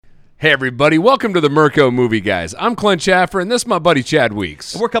Hey everybody, welcome to the Mirko Movie Guys. I'm Clint Schaffer, and this is my buddy Chad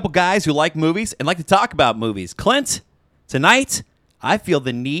Weeks. And we're a couple guys who like movies and like to talk about movies. Clint, tonight, I feel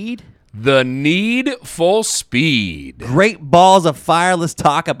the need. The Need for Speed. Great balls of fire. Let's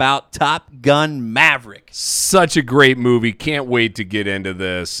talk about Top Gun Maverick. Such a great movie. Can't wait to get into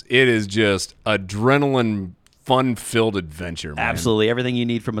this. It is just adrenaline fun-filled adventure, man. Absolutely. Everything you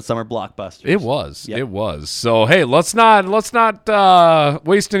need from a summer blockbuster. It was. Yep. It was. So, hey, let's not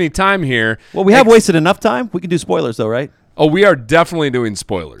waste any time here. Well, we have wasted enough time. We can do spoilers, though, right? Oh, we are definitely doing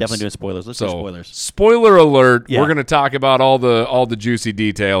spoilers. Definitely doing spoilers. Let's do spoilers. Spoiler alert. Yeah. We're going to talk about all the juicy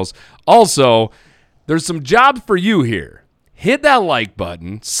details. Also, there's some job for you here. Hit that like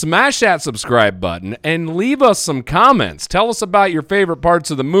button, smash that subscribe button, and leave us some comments. Tell us about your favorite parts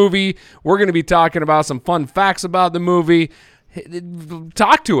of the movie. We're going to be talking about some fun facts about the movie.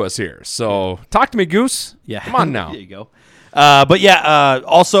 Talk to us here. So, talk to me, Goose. Yeah. Come on now. There you go.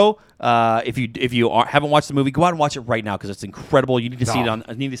 Also, if you haven't watched the movie, go out and watch it right now because it's incredible. You need to see it on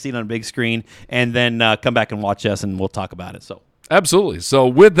a big screen, and then come back and watch us, and we'll talk about it. So, Absolutely. So,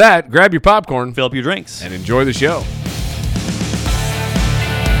 with that, grab your popcorn fill up your drinks and enjoy the show.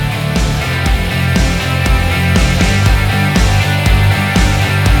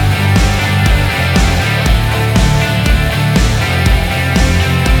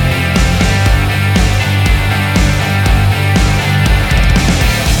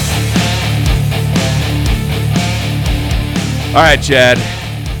 All right, Chad.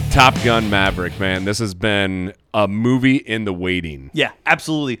 Top Gun Maverick, man. This has been a movie in the waiting. Yeah,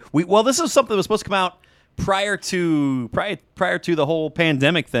 absolutely. This is something that was supposed to come out prior to the whole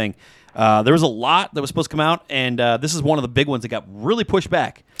pandemic thing. There was a lot that was supposed to come out, and this is one of the big ones that got really pushed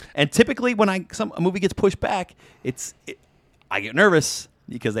back. And typically, when a movie gets pushed back, I get nervous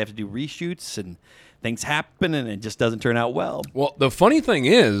because they have to do reshoots and things happen, and it just doesn't turn out well. Well, the funny thing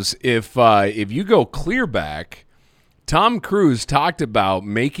is, if you go clear back, Tom Cruise talked about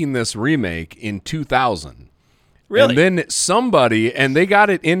making this remake in 2000. Really? And then they got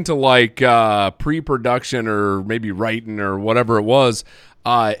it into like pre-production or maybe writing or whatever it was.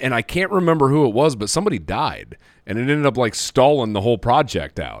 And I can't remember who it was, but somebody died. And it ended up like stalling the whole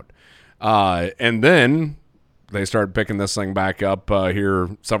project out. And then they started picking this thing back up here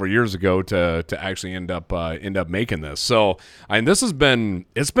several years ago to actually end up making this. So, it's been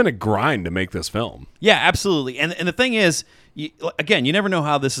a grind to make this film. Yeah, absolutely. And the thing is, you never know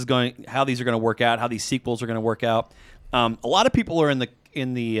how these are going to work out, how these sequels are going to work out. A lot of people are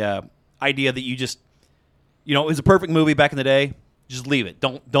in the idea that you just, it was a perfect movie back in the day. Just leave it.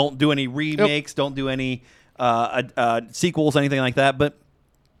 Don't do any remakes. Yep. Don't do any sequels, anything like that. But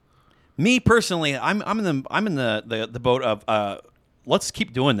me personally, I'm in the boat of let's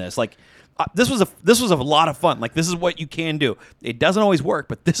keep doing this. Like this was a lot of fun. Like this is what you can do. It doesn't always work,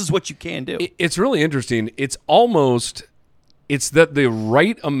 but this is what you can do. It's really interesting. It's that the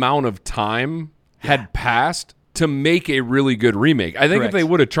right amount of time had passed to make a really good remake. I think Correct. If they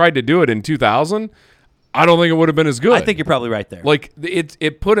would have tried to do it in 2000, I don't think it would have been as good. I think you're probably right there. Like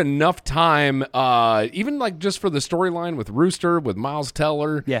it put enough time, even like just for the storyline with Rooster, with Miles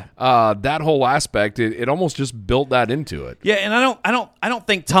Teller. Yeah. That whole aspect, it almost just built that into it. Yeah, and I don't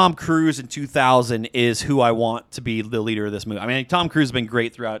think Tom Cruise in 2000 is who I want to be the leader of this movie. I mean, Tom Cruise has been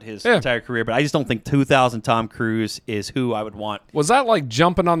great throughout his entire career, but I just don't think 2000 Tom Cruise is who I would want. Was that like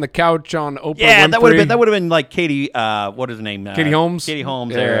jumping on the couch on Oprah Winfrey? Yeah, that would have been like Katie. What is her name? Katie Holmes. Katie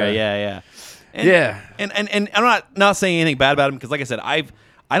Holmes era. Yeah. And I'm not saying anything bad about him because, like I said, I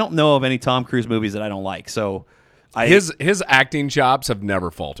don't know of any Tom Cruise movies that I don't like. So his acting chops have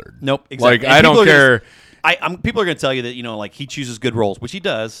never faltered. Nope. Exactly. Like I don't care. People are going to tell you that like he chooses good roles, which he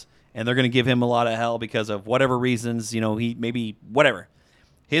does, and they're going to give him a lot of hell because of whatever reasons. He maybe whatever.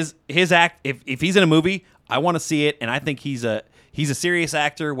 His act. If he's in a movie, I want to see it, and I think he's a serious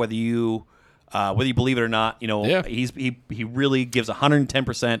actor. Whether you believe it or not, he really gives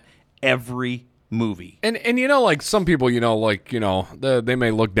 110% every movie. And like some people, they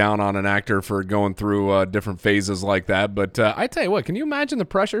may look down on an actor for going through different phases like that. But I tell you what, can you imagine the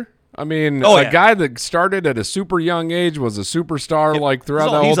pressure? I mean, guy that started at a super young age was a superstar like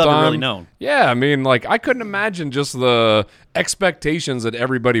throughout the whole time. Really known. Yeah, I mean, like I couldn't imagine just the expectations that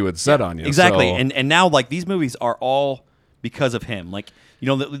everybody would set on you. Exactly. So. And now like these movies are all because of him. Like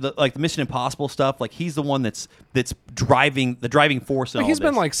like the Mission Impossible stuff. Like he's the one that's driving force. He's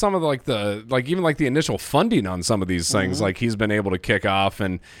been like some of the initial funding on some of these things. Mm-hmm. Like he's been able to kick off,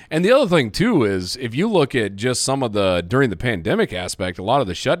 and the other thing too is if you look at just some of the during the pandemic aspect, a lot of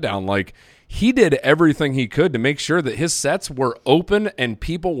the shutdown, like he did everything he could to make sure that his sets were open and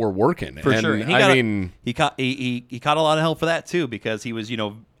people were working. For sure. And he caught a lot of hell for that too, because he was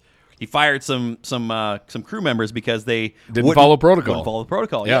he fired some crew members because they Didn't follow protocol. Wouldn't follow the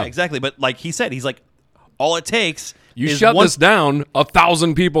protocol. Yeah. Yeah, exactly. But like he said, he's like, all it takes You is shut one this down,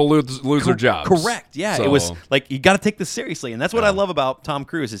 1,000 people lose their jobs. Correct. Yeah, So- it was like you got to take this seriously, and that's what I love about Tom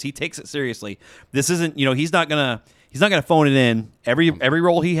Cruise is he takes it seriously. This isn't, he's not gonna phone it in. Every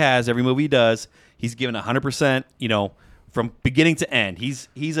role he has, every movie he does, he's given 100%. From beginning to end,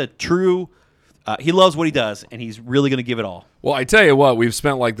 he's a true. He loves what he does, and he's really going to give it all. Well, I tell you what, we've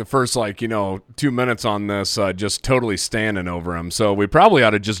spent like the first 2 minutes on this just totally standing over him. So we probably ought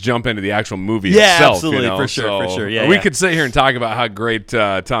to just jump into the actual movie itself. Absolutely, for sure. Yeah, we could sit here and talk about how great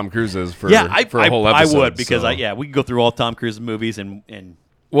Tom Cruise is for a whole episode. I would because we could go through all Tom Cruise movies and.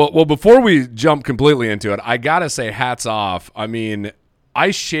 Well, before we jump completely into it, I gotta say hats off. I mean,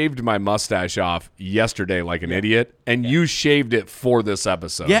 I shaved my mustache off yesterday like an idiot, and you shaved it for this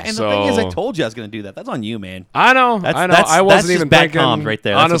episode. Yeah, and the thing is, I told you I was going to do that. That's on you, man. I know. I wasn't just even bad thinking. comms right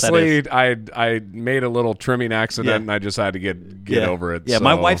there. That's Honestly, I made a little trimming accident, and I just had to get over it. Yeah, so.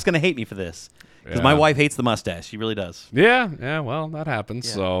 my wife's going to hate me for this because my wife hates the mustache. She really does. Yeah. Well, that happens.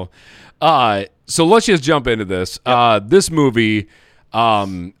 Yeah. So let's just jump into this. This movie.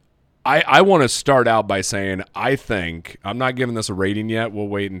 I want to start out by saying I think I'm not giving this a rating yet. We'll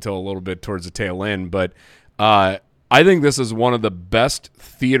wait until a little bit towards the tail end, but I think this is one of the best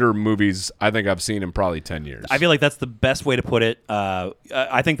theater movies I think I've seen in probably 10 years. I feel like that's the best way to put it.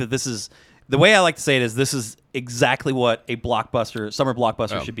 I think that this is the way I like to say it is this is exactly what a summer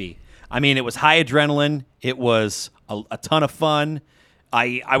blockbuster should be. I mean, it was high adrenaline. It was a ton of fun.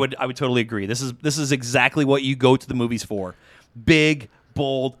 I would totally agree. This is exactly what you go to the movies for. Big,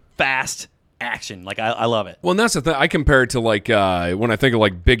 bold, fast action. Like I love it. Well, and that's the thing. I compare it to when I think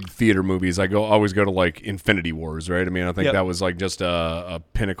of big theater movies, I always go to Infinity Wars, right? I mean, I think that was just a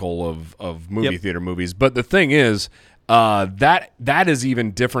pinnacle of movie theater movies. But the thing is, that is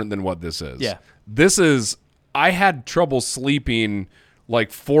even different than what this is. Yeah. This is. I had trouble sleeping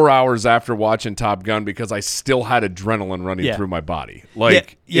 4 hours after watching Top Gun because I still had adrenaline running through my body.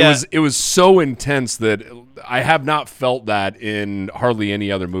 It was so intense that I have not felt that in hardly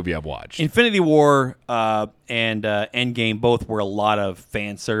any other movie I've watched. Infinity War and Endgame both were a lot of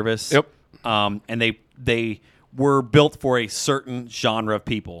fan service. Yep. And they were built for a certain genre of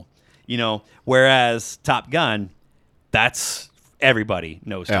people. Whereas Top Gun, that's everybody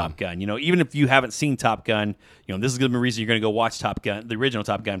knows Top Gun. Even if you haven't seen Top Gun, this is going to be the reason you're going to go watch Top Gun, the original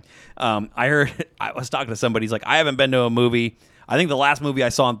Top Gun. I was talking to somebody. He's like, I haven't been to a movie. I think the last movie I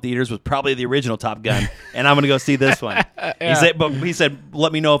saw in theaters was probably the original Top Gun, and I'm going to go see this one. He said,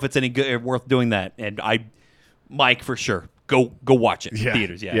 let me know if it's any good, worth doing that. And Mike, for sure, go watch it in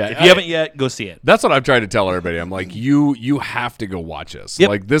theaters. Yeah. If you haven't yet, go see it. That's what I've tried to tell everybody. I'm like, you have to go watch this.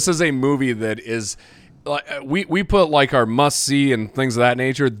 Yep. This is a movie that is. We put our must see and things of that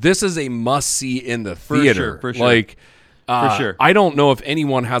nature. This is a must see in the theater. For sure. For sure. I don't know if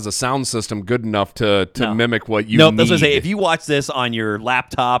anyone has a sound system good enough to mimic what you need. That's what I say. If you watch this on your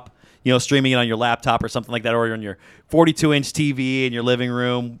laptop, streaming it on your laptop or something like that, or on your 42-inch TV in your living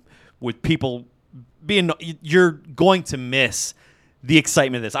room with people you're going to miss the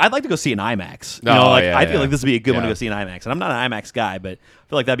excitement of this. I'd like to go see an IMAX. I feel like this would be a good one to go see an IMAX. And I'm not an IMAX guy, but I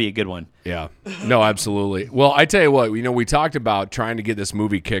feel like that'd be a good one. Yeah. No, absolutely. Well, I tell you what, we talked about trying to get this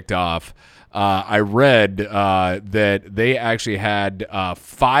movie kicked off. I read that they actually had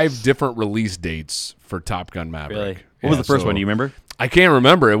 5 different release dates for Top Gun Maverick. Really? What was the first one? Do you remember? I can't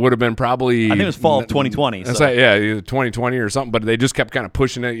remember. It would have been probably. I think it was fall of 2020. Either 2020 or something. But they just kept kind of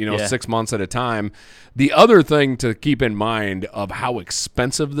pushing it, 6 months at a time. The other thing to keep in mind of how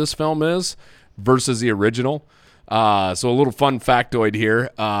expensive this film is versus the original. So a little fun factoid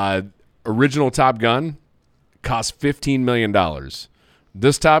here: original Top Gun cost $15 million.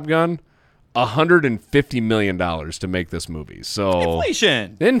 This Top Gun, $150 million to make this movie. So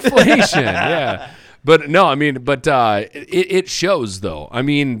inflation, yeah. But no, I mean, it shows though. I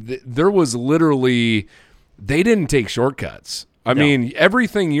mean, there was literally, they didn't take shortcuts. I mean,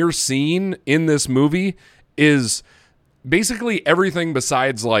 everything you're seeing in this movie is basically everything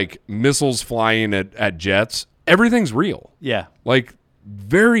besides missiles flying at jets. Everything's real. Yeah.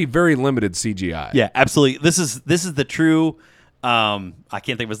 Very, very limited CGI. Yeah, absolutely. This is the true, I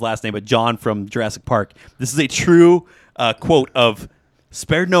can't think of his last name, but John from Jurassic Park. This is a true quote of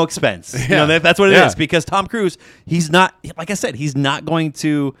spared no expense. That's what it is, because Tom Cruise, he's not, like I said, he's not going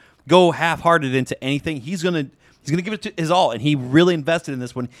to go half-hearted into anything. He's going to give it his all, and he really invested in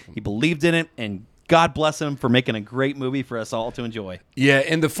this one. He believed in it, and God bless him for making a great movie for us all to enjoy. Yeah,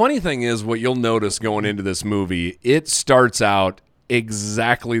 and the funny thing is what you'll notice going into this movie, it starts out,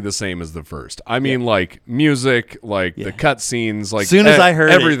 exactly the same as the first. I mean, like music, like the cut scenes, like as soon as I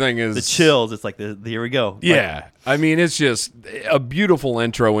heard everything is the chills. It's like here we go. Yeah, I mean, it's just a beautiful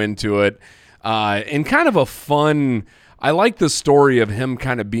intro into it, and kind of a fun. I like the story of him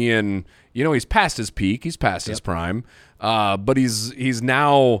kind of being, he's past his peak, he's past his prime, but he's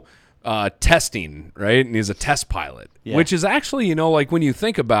now testing, right, and he's a test pilot, which is actually, like when you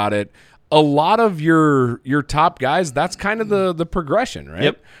think about it, a lot of your top guys, that's kind of the progression,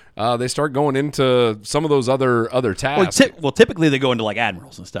 right? Yep. They start going into some of those other tasks. Well, typically they go into like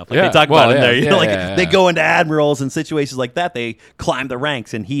admirals and stuff. Like they talk about in there. They go into admirals and situations like that. They climb the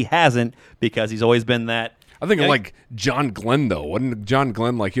ranks, and he hasn't because he's always been that. I think of like John Glenn, though. Wasn't John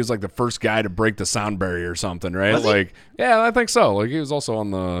Glenn like he was like the first guy to break the sound barrier or something, right? Was he? Like, yeah, I think so. Like he was also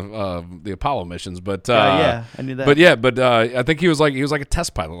on the Apollo missions, but yeah, I knew that. But I think he was like a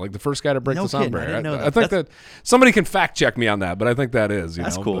test pilot, like the first guy to break the sound barrier. I didn't know that. I think that somebody can fact check me on that, but I think that is.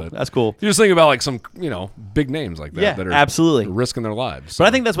 That's cool. That's cool. You just think about like some big names like that that are absolutely risking their lives. So. But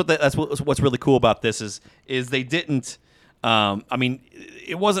I think that's what's really cool about this is they didn't. I mean,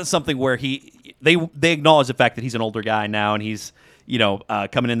 it wasn't something where they acknowledge the fact that he's an older guy now and he's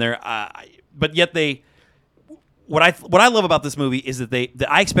coming in there, but yet what I love about this movie is that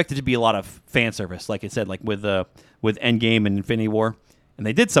I expected to be a lot of fan service, like I said, like with Endgame and Infinity War, and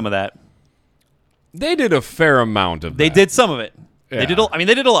they did some of that. They did a fair amount of that. They did some of it. Yeah. They did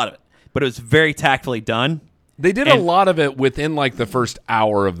a lot of it, but it was very tactfully done. They did a lot of it within like the first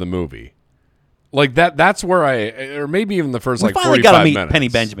hour of the movie. Like that's where or maybe even the first like 45 minutes. We finally got to meet Penny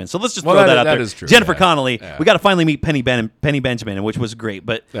Benjamin. So let's just throw that out there. That is true. Jennifer Connelly. Yeah. We got to finally meet Penny Benjamin, which was great.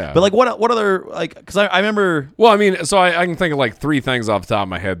 But like what other like because I remember. Well, I mean, so I can think of like three things off the top of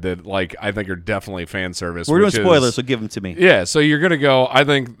my head that like I think are definitely fan service. We're doing spoilers, so give them to me. Yeah, so you're gonna go. I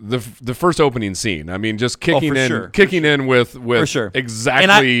think the first opening scene. I mean, just kicking in with for sure.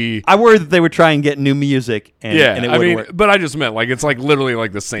 Exactly. And I worried that they would try and get new music. And it wouldn't work. But I just meant like it's like literally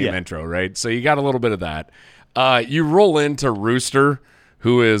like the same intro, right? So you got a little bit of that. You roll into Rooster,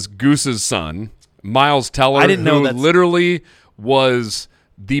 who is Goose's son, Miles Teller, I didn't know who literally was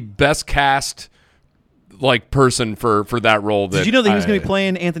the best cast like person for that role. Did you know that he was going to be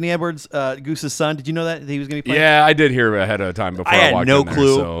playing Anthony Edwards, Goose's son? Did you know that he was going to be playing? Yeah, I did hear ahead of time before I walked in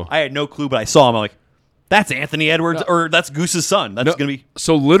there. I had no clue, but I saw him. I'm like, that's Anthony Edwards, or that's Goose's son. That's going to be.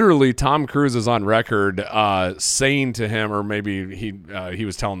 So literally, Tom Cruise is on record saying to him, or maybe he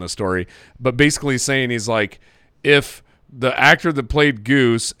was telling this story, but basically saying he's like, if the actor that played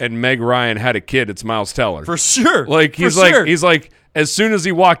Goose and Meg Ryan had a kid, it's Miles Teller for sure. Like he's like as soon as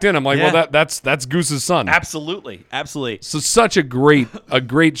he walked in, I'm like, well, that's Goose's son. Absolutely. So such a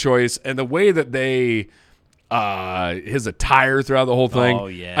great choice, and the way that they. His attire throughout the whole thing. Oh,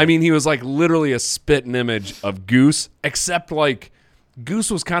 yeah. I mean, he was like literally a spitting image of Goose, except like Goose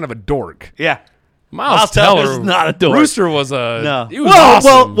was kind of a dork. Yeah. Miles Teller was not a dork. Rooster was a no. He was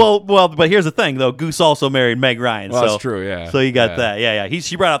awesome. Well, but here's the thing though. Goose also married Meg Ryan. Well, that's true, yeah. So you got that. Yeah.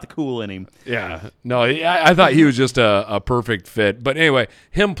 She brought out the cool in him. Yeah. No, I thought he was just a perfect fit. But anyway,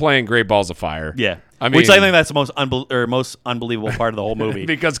 him playing Great Balls of Fire. Yeah. I mean, which I think that's the most unbelievable part of the whole movie.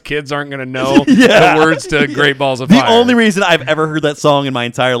 Because kids aren't going to know the words to Great Balls of Fire. The only reason I've ever heard that song in my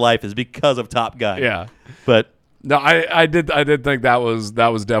entire life is because of Top Gun. Yeah. But no, I did think that was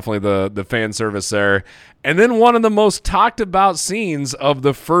definitely the fan service there. And then one of the most talked about scenes of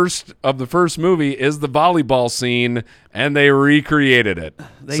the first movie is the volleyball scene, and they recreated it.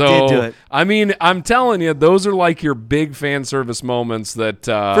 They did do it. I mean, I'm telling you, those are like your big fan service moments that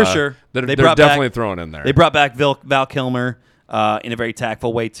for sure that they're definitely throwing in there. They brought back Val Kilmer in a very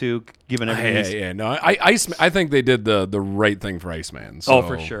tactful way too, given everything. Yeah. No, I think they did the right thing for Iceman. So. Oh,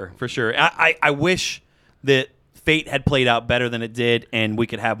 for sure. I wish that fate had played out better than it did, and we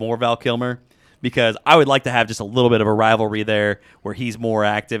could have more Val Kilmer. Because I would like to have just a little bit of a rivalry there where he's more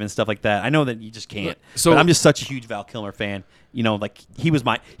active and stuff like that. I know that you just can't. But I'm just such a huge Val Kilmer fan. Like he was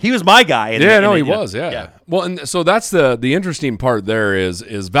my guy. He was. Well, and so that's the interesting part there is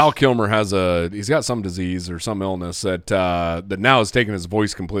Val Kilmer he's got some disease or some illness that now has taken his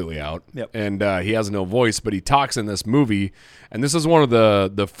voice completely out. Yep. And he has no voice, but he talks in this movie. And this is one of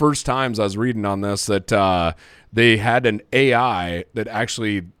the first times I was reading on this that they had an AI that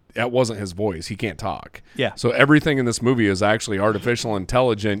actually. That wasn't his voice. He can't talk. Yeah. So everything in this movie is actually artificial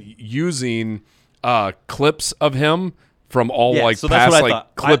intelligence using clips of him from all past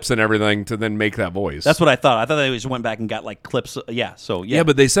clips and everything to then make that voice. That's what I thought. I thought they just went back and got like clips. Yeah. So yeah. Yeah,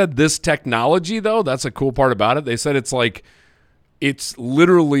 but they said this technology though. That's a cool part about it. They said it's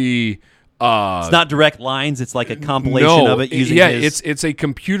literally It's not direct lines. It's like a compilation of it using his... it's a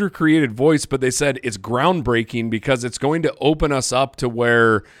computer created voice, but they said it's groundbreaking because it's going to open us up to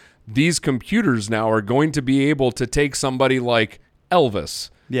where these computers now are going to be able to take somebody like Elvis.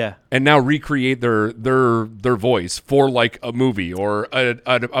 Yeah. And now recreate their voice for like a movie or an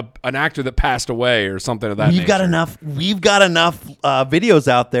actor that passed away or something of that nature. We've got enough videos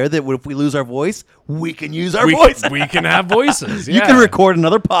out there that if we lose our voice, we can use our voice. We can have voices. Yeah. You can record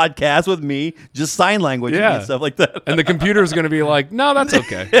another podcast with me, just sign language and stuff like that. And the computer's going to be like, no, that's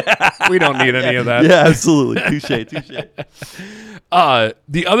okay. We don't need any of that. Yeah, absolutely. Touche.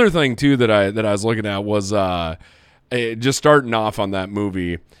 The other thing too that I was looking at was just starting off on that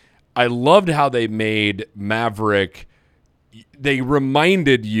movie, I loved how they made Maverick. They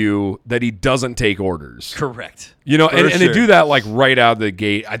reminded you that he doesn't take orders. Correct. You know, and they do that like right out of the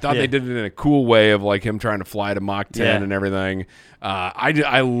gate. I thought they did it in a cool way of like him trying to fly to Mach 10 and everything.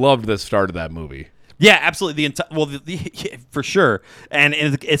 I loved the start of that movie. Yeah, absolutely. For sure. And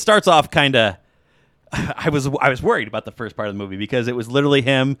it starts off kind of. I was worried about the first part of the movie because it was literally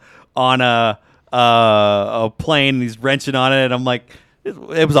him on a plane and he's wrenching on it, and I'm like, it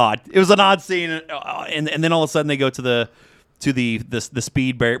was odd. It was an odd scene, and then all of a sudden they go to the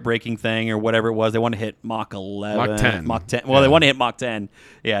speed breaking thing or whatever it was. They want to hit Mach 11, Mach 10. Well, they want to hit Mach 10.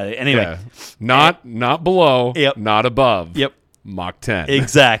 Yeah. Anyway, not below, not above. Yep. Mach 10.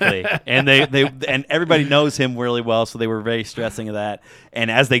 Exactly. And they and everybody knows him really well, so they were very stressing of that.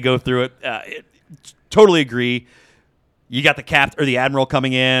 And as they go through it, totally agree. You got the captain or the admiral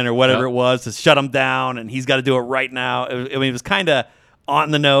coming in or whatever it was to shut him down, and he's got to do it right now. It was kind of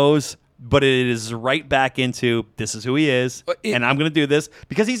on the nose, but it is right back into this is who he is, and I'm going to do this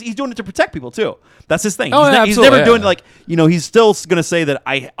because he's doing it to protect people too. That's his thing. He's never doing like he's still going to say that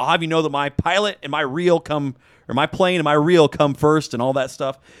I'll have you know that my pilot and my my plane and my reel come first and all that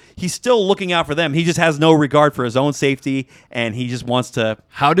stuff. He's still looking out for them. He just has no regard for his own safety, and he just wants to.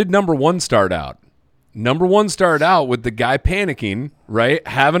 How did number one start out? Number one started out with the guy panicking, right?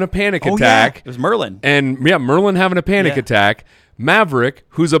 Having a panic attack. Yeah. It was Merlin. And Merlin having a panic attack. Maverick,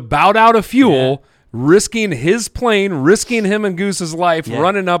 who's about out of fuel, risking his plane, risking him and Goose's life,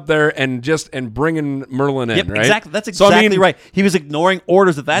 running up there and bringing Merlin in, right? Exactly. That's exactly right. He was ignoring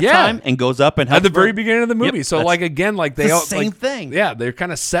orders at that time and goes up and helps at the very beginning of the movie. So like again, like they the same thing. Yeah, they're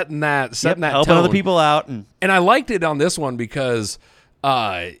kind of setting that helping tone. other people out, and I liked it on this one because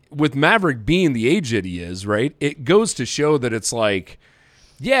with Maverick being the age that he is, right? It goes to show that it's like,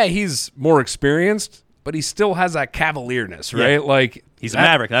 he's more experienced, but he still has that cavalierness, right? Yeah. Like he's a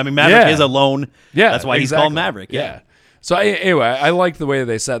Maverick. I mean, Maverick is alone. Yeah, that's why he's called Maverick. Yeah. So anyway, I like the way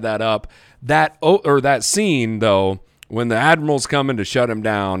they set that up. That scene though, when the admiral's coming to shut him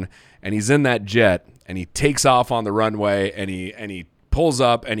down, and he's in that jet, and he takes off on the runway, and he pulls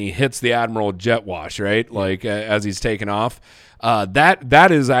up, and he hits the admiral jet wash, right? Like as he's taking off.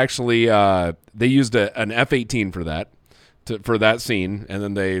 That is actually they used an F-18 for that. For that scene, and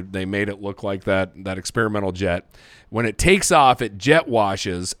then they made it look like that experimental jet. When it takes off, it jet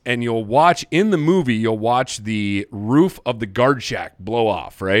washes, and you'll watch the roof of the guard shack blow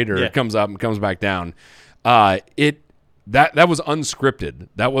off, right? Or it comes up and comes back down. That was unscripted.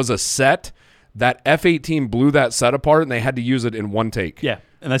 That was a set. That F-18 blew that set apart, and they had to use it in one take. Yeah,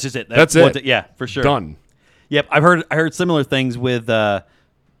 and that's just it. That's it. Yeah, for sure. Done. Yep, I heard similar things with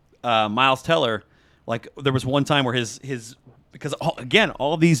Miles Teller. Like there was one time where his because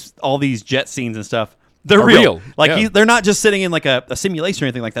all these jet scenes and stuff, they're real. Like they're not just sitting in like a simulation or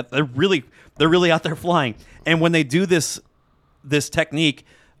anything like that. They're really out there flying. And when they do this technique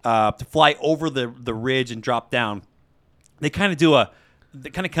to fly over the ridge and drop down, they kind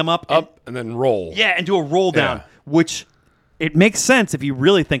of come up and then roll. Yeah, and do a roll down, which it makes sense if you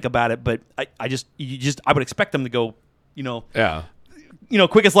really think about it. But I would expect them to go,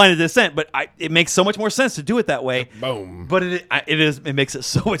 quickest line of descent, but it makes so much more sense to do it that way. Boom. But it makes it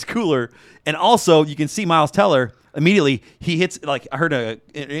so much cooler. And also, you can see Miles Teller immediately. He hits, like I heard an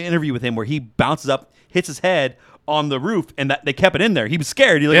interview with him where he bounces up, hits his head on the roof, and that they kept it in there. He was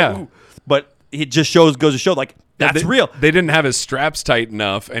scared. He ooh. But it just goes to show like that's real. They didn't have his straps tight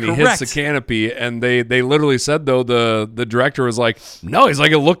enough, and he hits the canopy. And they literally said though the director was like, no, he's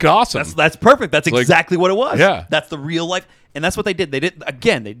like, it looked awesome. That's perfect. That's exactly what it was. Yeah, that's the real life. And that's what they did. They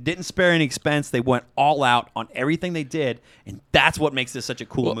didn't spare any expense. They went all out on everything they did, and that's what makes this such a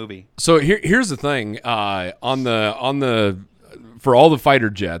cool movie. So here's the thing: on the for all the fighter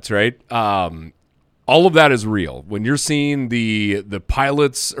jets, right? All of that is real. When you're seeing the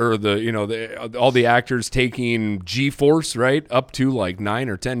pilots or all the actors taking G-force, right, up to like 9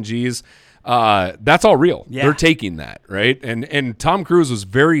 or 10 Gs, That's all real. Yeah. They're taking that, right? And Tom Cruise was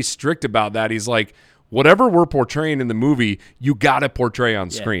very strict about that. He's like, whatever we're portraying in the movie, you got to portray on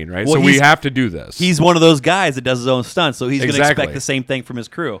screen, right? Well, so we have to do this. He's one of those guys that does his own stunts, so he's going to Exactly. expect the same thing from his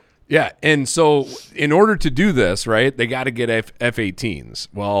crew. Yeah, and so in order to do this, right, they got to get F-18s.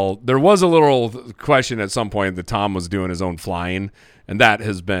 Well, there was a little question at some point that Tom was doing his own flying, and that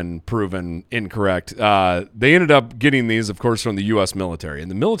has been proven incorrect. They ended up getting these, of course, from the U.S. military,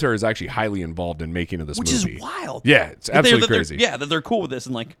 and the military is actually highly involved in making of this Which movie. is wild. Yeah, it's absolutely crazy. That they're cool with this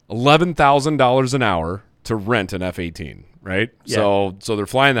and like $11,000 an hour to rent an F-18, right? Yeah. So they're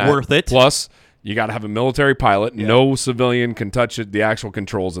flying that. Worth it. Plus, you got to have a military pilot. Yeah. No civilian can touch it, the actual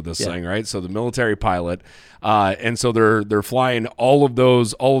controls of this thing, right? So the military pilot, and so they're flying all of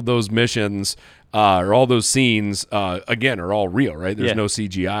those missions or all those scenes. Again, are all real, right? There's no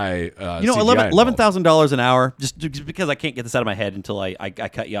CGI. $11,000 an hour. Just because I can't get this out of my head until I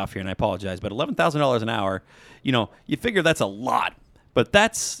cut you off here, and I apologize. But $11,000 an hour, you figure that's a lot, but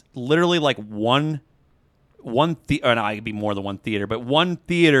that's literally like one theater. Or no, it could be more than one theater, but one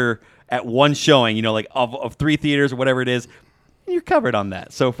theater at one showing, like of 3 theaters or whatever it is, you're covered on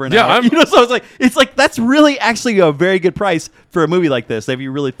that. So for an hour, so it's like that's really actually a very good price for a movie like this if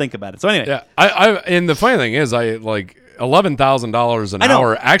you really think about it. So anyway, yeah, and the funny thing is, I like $11,000 an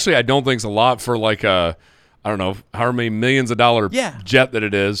hour. Actually, I don't think it's a lot for like a, I don't know how many millions of dollar jet that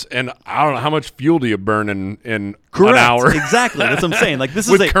it is, and I don't know how much fuel do you burn in an hour. Exactly, that's what I'm saying. Like this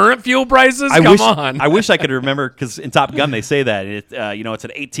with is current fuel prices. Come on, I wish I could remember because in Top Gun they say that it's an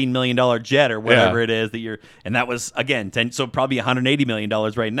 $18 million jet or whatever it is that you're, and that was again so probably $180 million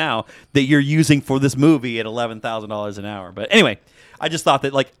right now that you're using for this movie at $11,000 an hour. But anyway, I just thought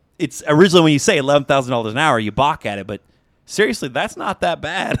that like it's originally when you say $11,000 an hour, you balk at it, but seriously, that's not that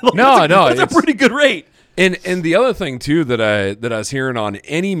bad. That's a pretty good rate. And the other thing too that I was hearing on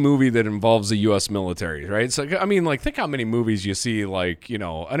any movie that involves the U.S. military, right? So I mean, like think how many movies you see, like an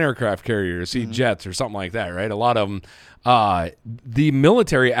aircraft carrier, you see jets or something like that, right? A lot of them. The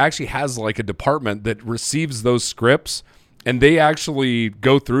military actually has like a department that receives those scripts, and they actually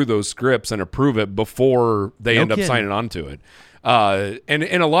go through those scripts and approve it before they end up signing on to it.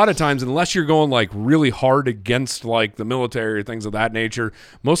 And a lot of times, unless you're going like really hard against like the military or things of that nature,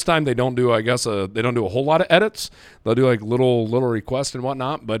 most of the time they don't do, I guess, they don't do a whole lot of edits. They'll do like little requests and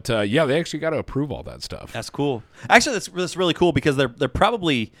whatnot. But they actually got to approve all that stuff. That's cool. Actually, that's really cool because they're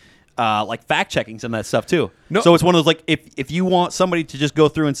probably like fact checking some of that stuff too. No. So it's one of those like if you want somebody to just go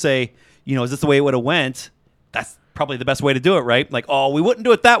through and say, is this the way it would have went? That's probably the best way to do it, right? Like, we wouldn't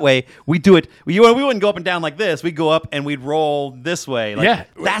do it that way. We do it. We wouldn't go up and down like this. We'd go up and we'd roll this way. Like,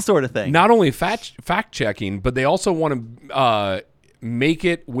 that sort of thing. Not only fact checking, but they also want to make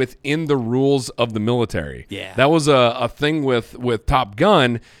it within the rules of the military. Yeah, that was a thing with Top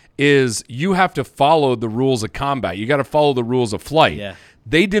Gun. Is you have to follow the rules of combat. You got to follow the rules of flight. Yeah,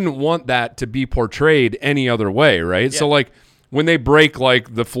 they didn't want that to be portrayed any other way, right? Yeah. So like, when they break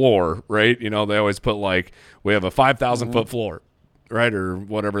like the floor, right? They always put like, we have a 5,000 foot floor, right, or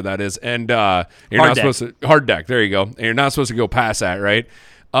whatever that is, and you're supposed to hard deck. There you go. And you're not supposed to go past that, right?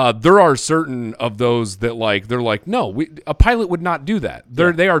 There are certain of those that like they're like, no, a pilot would not do that.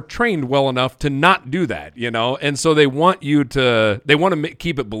 They are trained well enough to not do that, and so they want to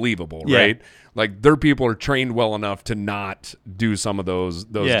keep it believable, right? Like their people are trained well enough to not do some of those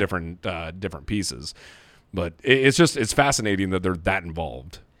different pieces. But it's fascinating that they're that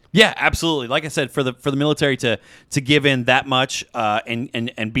involved. Yeah, absolutely. Like I said, for the military to give in that much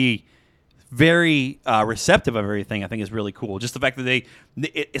and be very receptive of everything, I think is really cool. Just the fact that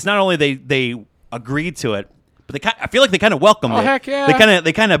it's not only they agreed to it, but I feel like they kind of welcomed it. Heck yeah.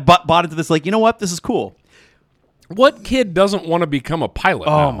 They kind of bought into this. Like, you know what, this is cool. What kid doesn't want to become a pilot?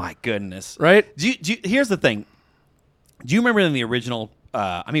 Oh my goodness! Right? Here's the thing. Do you remember in the original?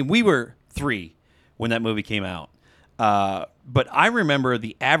 We were 3. When that movie came out. But I remember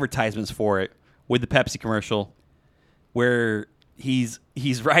the advertisements for it with the Pepsi commercial where he's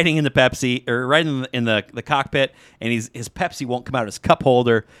riding in the Pepsi or riding in the cockpit and his Pepsi won't come out of his cup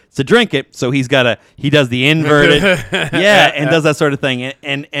holder to drink it. So he does the inverted. and does that sort of thing.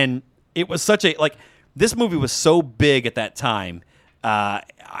 And it was such a, like, this movie was so big at that time.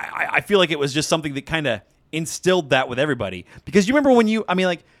 I feel like it was just something that kind of instilled that with everybody. Because you remember when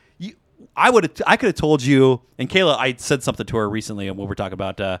I could have told you, and Kayla, I said something to her recently when we were talking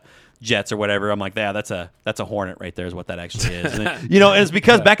about jets or whatever. I'm like, yeah, that's a Hornet right there is what that actually is. And and it's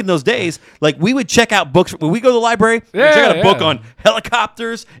because back in those days, like we would check out books when we go to the library. We check out a book on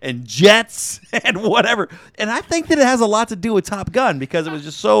helicopters and jets and whatever. And I think that it has a lot to do with Top Gun because it was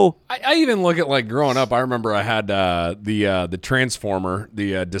just so. I even look at like growing up. I remember I had the Transformer,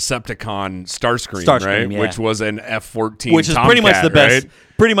 the Decepticon Starscream, right? Yeah. Which was an F-14, which is Tomcat, pretty much the best. Right?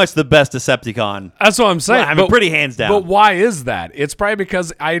 Pretty much the best Decepticon. That's what I'm saying. Well, I mean, pretty hands down. But why is that? It's probably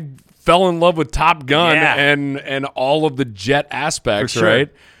because I fell in love with Top Gun and all of the jet aspects, right?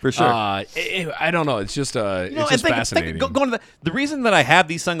 For sure. I don't know. It's just fascinating. Going to the reason that I have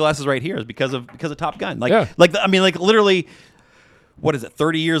these sunglasses right here is because of Top Gun. Yeah. Literally. What is it?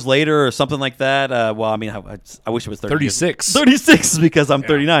 30 years later or something like that. Well, I mean, I wish it was 36. 36 because I'm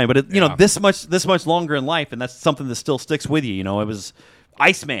 39. But this much longer in life, and that's something that still sticks with you. It was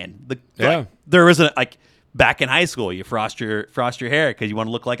Iceman. There isn't like back in high school, you frost your hair because you want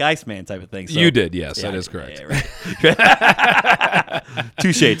to look like Iceman type of thing. So, you did, yes, that is correct. Yeah, right.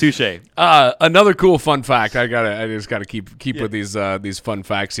 Touche. Another cool fun fact. I just gotta keep with these fun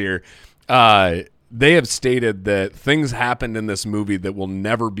facts here. They have stated that things happened in this movie that will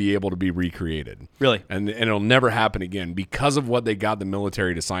never be able to be recreated. Really? And it'll never happen again because of what they got the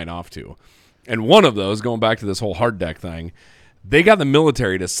military to sign off to. And one of those, going back to this whole hard deck thing, they got the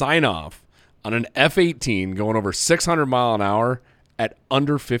military to sign off on an F-18 going over 600 mile an hour at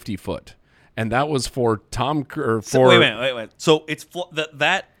under 50 foot. And that was for Wait. So it's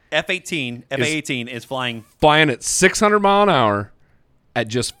that F-18 is flying at 600 mile an hour at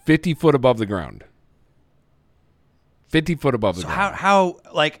just 50 foot above the ground. 50 foot above the ground. How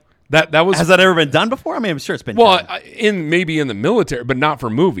like that was has that ever been done before? I mean, I'm sure it's been done. Maybe in the military, but not for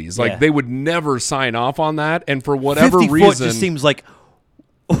movies. Like they would never sign off on that, and for whatever 50 reason, foot just seems like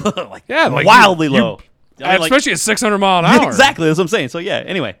wildly low. Especially at 600 mile an hour. Exactly, that's what I'm saying. So yeah.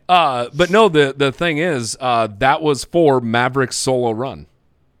 Anyway, but no, the thing is, that was for Maverick's solo run.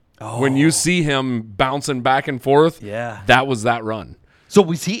 Oh. When you see him bouncing back and forth, that was that run. So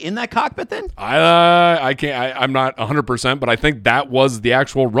was he in that cockpit then? I can't. I'm not 100%, but I think that was the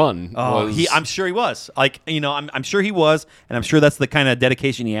actual run. Oh, I'm sure he was. Like I'm sure he was, and I'm sure that's the kind of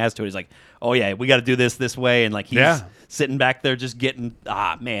dedication he has to it. He's like, oh yeah, we got to do this way, and like he's sitting back there just getting.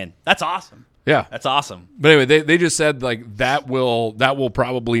 Man, that's awesome. Yeah, that's awesome. But anyway, they just said like that will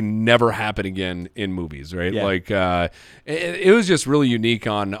probably never happen again in movies, right? Yeah. Like it was just really unique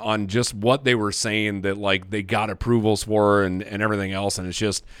on just what they were saying that like they got approvals for and everything else, and it's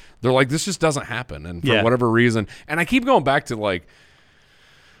just they're like this just doesn't happen, and for whatever reason, and I keep going back to like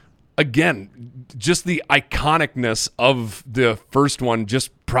again just the iconicness of the first one just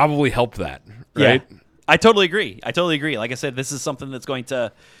probably helped that, right? Yeah. I totally agree. Like I said, this is something that's going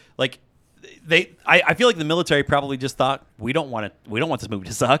to like. I feel like the military probably just thought we don't want this movie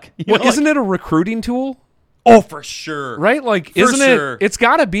to suck. Isn't it a recruiting tool? Oh, for sure. Right? Like, isn't it? It's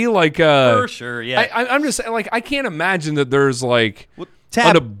got to be like for sure. Yeah. I'm just saying, like, I can't imagine that there's like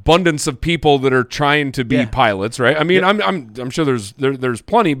an abundance of people that are trying to be pilots, right? I mean, I'm sure there's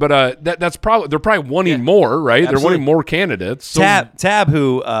plenty, but they're probably wanting more, right? Absolutely. They're wanting more candidates. So. Tab,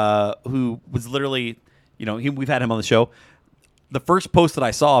 who was literally, we've had him on the show. The first post that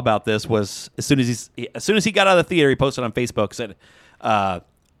I saw about this was as soon as he got out of the theater, he posted on Facebook,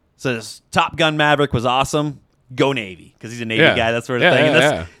 says Top Gun Maverick was awesome. Go Navy, because he's a Navy guy, that sort of thing.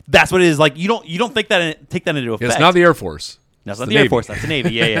 And that's what it is. Like you don't take that into effect. It's not the Air Force. No, it's not the Air Force. That's the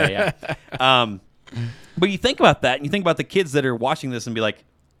Navy. Yeah. But you think about that, and you think about the kids that are watching this and be like,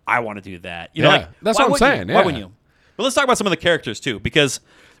 I want to do that. That's what I'm saying. Why wouldn't you? But let's talk about some of the characters too, because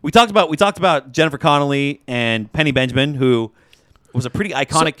we talked about Jennifer Connelly and Penny Benjamin, who was a pretty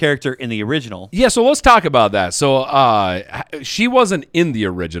iconic character in the original. Yeah, so let's talk about that. So she wasn't in the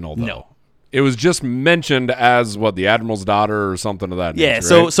original, though. No. It was just mentioned as, the Admiral's daughter or something of that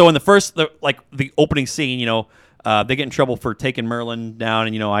nature, right? So in the first, the opening scene, they get in trouble for taking Merlin down,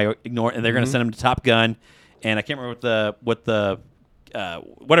 and, I ignore, and they're going to send him to Top Gun, and I can't remember whatever.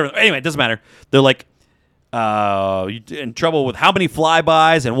 Anyway, it doesn't matter. They're like, in trouble with how many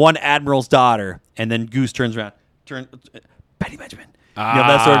flybys and one Admiral's daughter, and then Goose turns around, Penny Benjamin.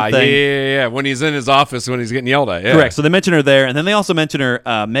 That sort of thing. Yeah. When he's in his office, when he's getting yelled at. Yeah. Correct. So they mention her there, and then they also mention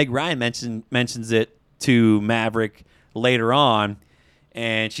her. Meg Ryan mentions it to Maverick later on,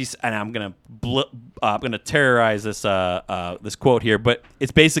 and I'm gonna terrorize this this quote here, but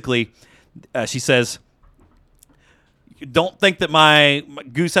it's basically she says, "Don't think that my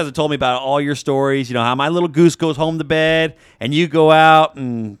Goose hasn't told me about all your stories. How my little goose goes home to bed, and you go out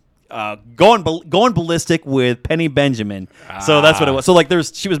and." Going ballistic with Penny Benjamin. So that's what it was. So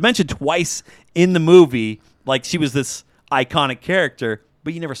she was mentioned twice in the movie. Like she was this iconic character,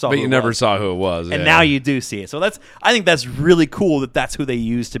 but you never saw. But who you it never was. saw who it was. And yeah. now you do see it. So I think that's really cool that that's who they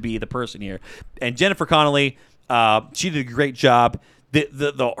used to be the person here. And Jennifer Connelly, she did a great job.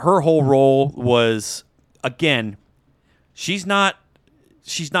 Her whole role was, again, she's not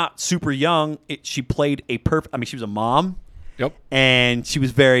super young. She played a perfect. I mean, she was a mom. Yep. And she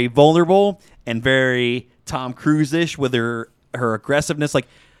was very vulnerable and very Tom Cruise-ish with her aggressiveness. Like,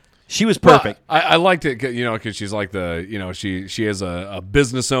 she was perfect. Well, I liked it, because she's like she is a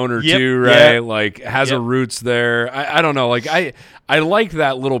business owner Yep, too, right? yep. Like has her Yep. roots there. I don't know. Like I like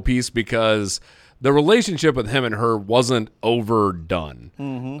that little piece because the relationship with him and her wasn't overdone.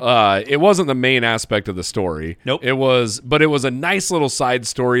 It wasn't the main aspect of the story. Nope. But it was a nice little side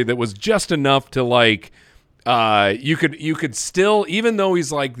story that was just enough to like. You could still, even though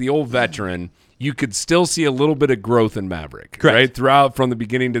he's like the old veteran, you could still see a little bit of growth in Maverick, Correct. right? Throughout from the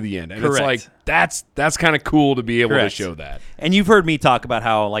beginning to the end. And Correct. it's like that's kind of cool to be able Correct. to show that. And you've heard me talk about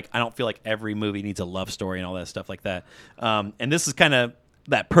how, like, I don't feel like every movie needs a love story and all that stuff like that. And this is kind of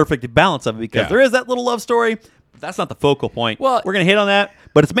that perfect balance of it because Yeah. there is that little love story, but that's not the focal point. Well- we're gonna hit on that,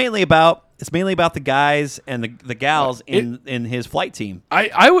 but it's mainly about the guys and the gals in his flight team.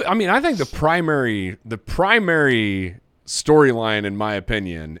 I mean, I think the primary storyline, in my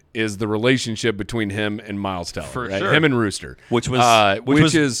opinion, is the relationship between him and Miles Teller, For right? sure. Him and Rooster, Which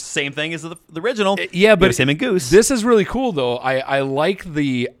was is same thing as the original. yeah, but it was him and Goose. This is really cool, though. I like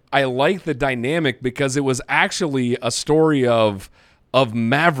the dynamic because it was actually a story of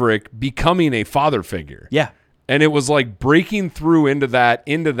Maverick becoming a father figure. yeah. And it was like breaking through into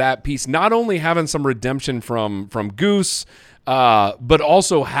that piece, not only having some redemption from Goose, but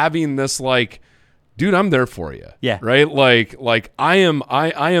also having this like, dude, I'm there for you. Yeah. Right. Like I am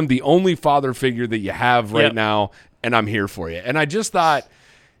the only father figure that you have right Yep. now, and I'm here for you. And I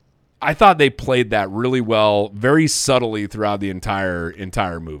thought they played that really well, very subtly throughout the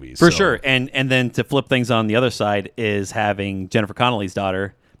entire movie. For sure. And then to flip things on the other side is having Jennifer Connelly's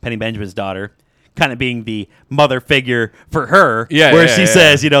daughter, Penny Benjamin's daughter, kind of being the mother figure for her. Yeah, where yeah, she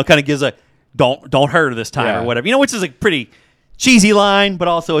yeah. says, kind of gives a don't hurt her this time Yeah. or whatever. Which is a pretty cheesy line, but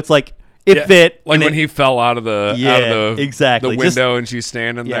also it's like it Yeah, fit. like and when he fell out of the exactly. the window and she's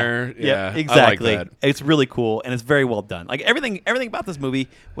standing there. Yeah, exactly. I like that. It's really cool and it's very well done. Like everything about this movie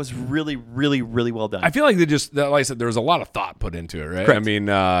was really, really, really well done. I feel like like I said, there was a lot of thought put into it, right? Correct. I mean,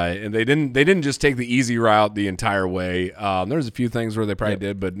 and they didn't just take the easy route the entire way. There's a few things where they probably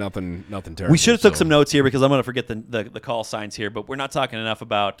did, but nothing terrible. We should have took so. some notes here because I'm going to forget the call signs here, but we're not talking enough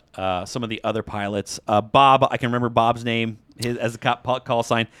about some of the other pilots. Bob, I can remember Bob's name as a call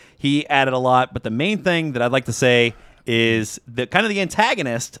sign. He added a lot, but the main thing that I'd like to say is the kind of the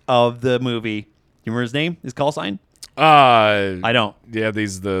antagonist of the movie. You remember his name? His call sign? I don't. Yeah,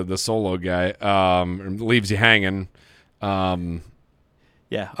 the solo guy leaves you hanging.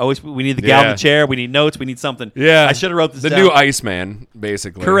 Yeah, we need the gal in Yeah. the chair. We need notes. We need something. Yeah, I should have wrote this the down. new Iceman,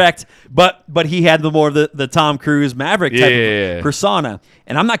 basically. Correct, but he had the more of the Tom Cruise Maverick type Yeah. of persona,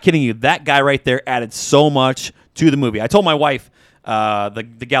 and I'm not kidding you. That guy right there added so much to the movie. I told my wife,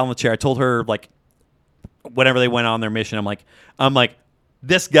 the gal in the chair. I told her like, whenever they went on their mission, I'm like,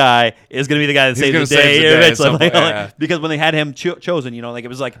 this guy is going to be the guy that saves gonna the save day. the day at eventually. some point, Like, yeah. because when they had him chosen, like it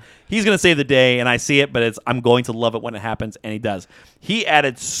was like he's going to save the day, and I see it, but I'm going to love it when it happens, and he does. He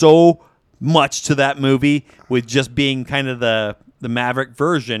added so much to that movie with just being kind of the Maverick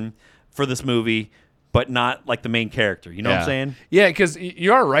version for this movie, but not like the main character. You know what I'm saying? Yeah, because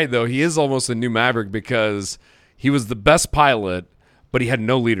you are right, though. He is almost a new Maverick because he was the best pilot, but he had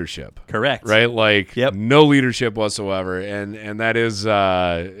no leadership. Correct. Right? Like, Yep. no leadership whatsoever. And that is,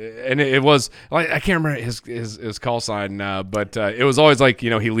 and it was, like, I can't remember his call sign, but it was always like, he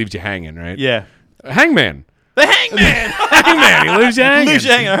leaves you hanging, right? Yeah. Hangman. The Hangman. Hangman. He leaves you hanging. Leaves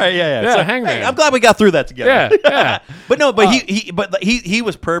you hanging. All right, yeah. Yeah, So, Hangman. hey, I'm glad we got through that together. Yeah, yeah. But no, he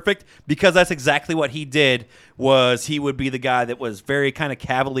was perfect because that's exactly what he did. Was he would be the guy that was very kind of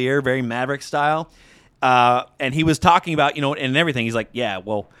cavalier, very Maverick style, and he was talking about and everything. He's like, yeah,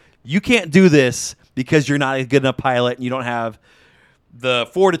 well, you can't do this because you're not a good enough pilot and you don't have the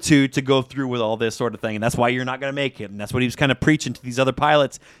fortitude to go through with all this sort of thing, and that's why you're not going to make it. And that's what he was kind of preaching to these other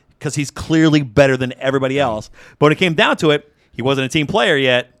pilots because he's clearly better than everybody else. But when it came down to it, he wasn't a team player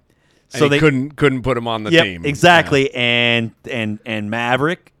yet. So they couldn't put him on the Yep, team. exactly. Yeah. And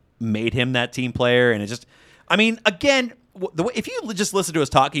Maverick made him that team player, and it just, I mean, again, if you just listen to us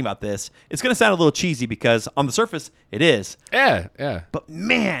talking about this, it's going to sound a little cheesy because on the surface it is. Yeah. But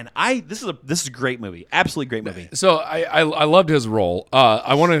man, this is a great movie, absolutely great movie. So I loved his role.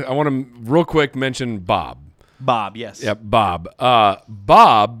 I want to real quick mention Bob. Bob, yes. Yep, Bob.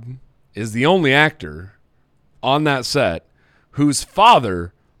 Bob is the only actor on that set whose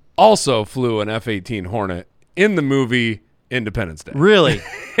father also flew an F-18 Hornet in the movie Independence Day. Really?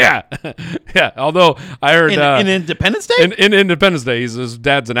 Yeah. Yeah. Although I heard In Independence Day? in Independence Day, his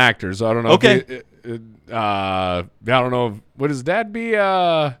dad's an actor, so I don't know. Okay. I don't know. Would his dad be?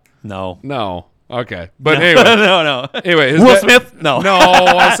 No. No. Okay. But anyway. no. Anyway, his Will dad- Smith? No. No,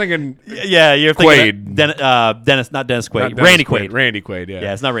 I was thinking Yeah, you're thinking Quaid. Dennis, not Dennis Quaid. not Dennis Randy Quaid. Randy Quaid. Yeah.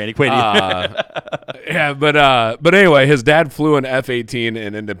 Yeah, it's not Randy Quaid either. Yeah, but anyway, his dad flew an F-18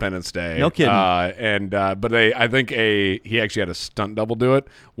 in Independence Day. No kidding. I think he actually had a stunt double do it,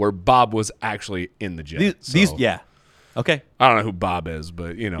 where Bob was actually in the jet. These So, yeah. Okay. I don't know who Bob is,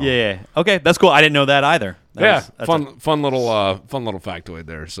 but you know. Yeah. Okay, that's cool. I didn't know that either. That's fun little factoid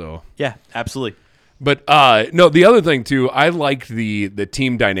there. So. yeah, absolutely. But no, the other thing too, I liked the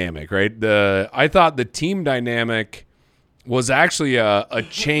team dynamic, right? I thought the team dynamic was actually a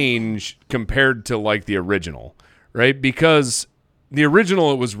change compared to like the original, right? Because the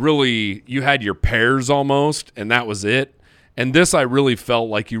original, it was really, you had your pairs almost, and that was it. And this, I really felt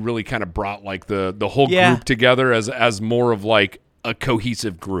like you really kind of brought like the whole group together as more of like a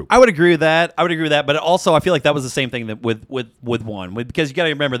cohesive group. I would agree with that. But also, I feel like that was the same thing that with one, because you got to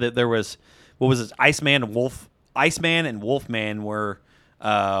remember that there was, what was it? Iceman and Wolfman were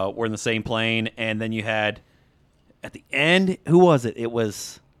in the same plane, and then you had at the end, who was it? It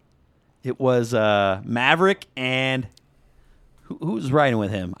was Maverick, and who was riding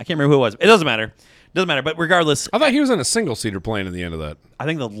with him? I can't remember who it was. It doesn't matter. But regardless, I thought he was in a single-seater plane at the end of that. I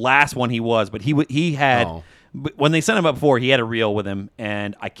think the last one he was, but he had when they sent him up before, he had a reel with him,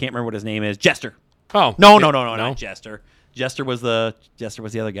 and I can't remember what his name is. Jester. Oh No, not Jester. Jester was the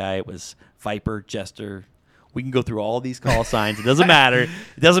other guy. It was Viper, Jester. We can go through all these call signs. It doesn't matter.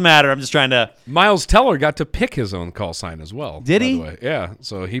 I'm just trying to. Miles Teller got to pick his own call sign as well. Did by he? the way. Yeah.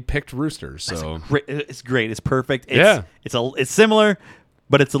 So he picked Roosters. So It's great. It's perfect. It's similar,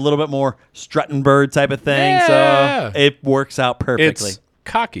 but it's a little bit more strutting bird type of thing. Yeah. So it works out perfectly. it's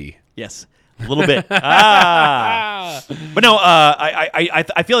cocky. Yes. A little bit. But no,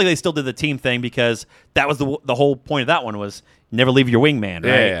 I feel like they still did the team thing, because that was the whole point of that one was never leave your wingman,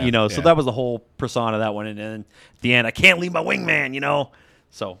 right? Yeah, So that was the whole persona of that one. And then at the end, I can't leave my wingman,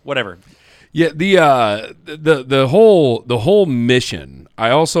 So whatever. Yeah, the whole mission.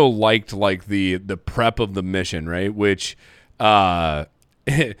 I also liked like the prep of the mission, right? Which a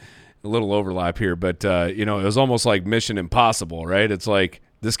little overlap here, but it was almost like Mission Impossible, right? It's like,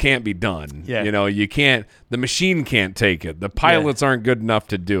 this can't be done. Yeah. You can't, the machine can't take it. The pilots aren't good enough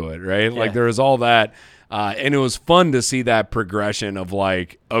to do it, right? Like there was all that. And it was fun to see that progression of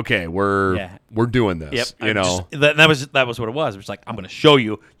like, okay, we're doing this, that was what it was. It was like, I'm going to show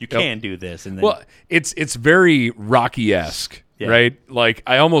you can do this. And then, well, it's very Rocky-esque, right? Like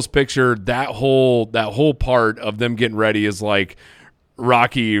I almost picture that whole part of them getting ready is like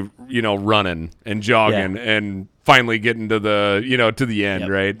Rocky, running and jogging and finally getting to the, to the end,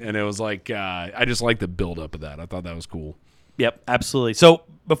 right? And it was like, I just like the buildup of that. I thought that was cool. Yep, absolutely. So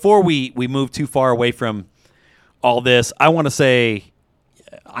before we move too far away from all this, I want to say,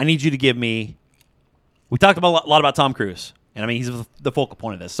 I need you to give me. We talked a lot about Tom Cruise, and I mean he's the focal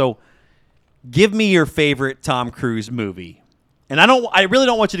point of this. So, give me your favorite Tom Cruise movie, and I really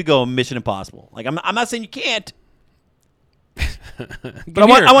don't want you to go Mission Impossible. Like I'm not saying you can't, but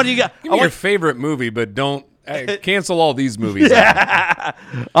I want you to give me your favorite movie, but don't cancel all these movies. Here's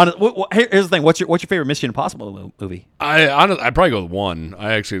the thing. What's your favorite Mission Impossible movie? I'd probably go with one.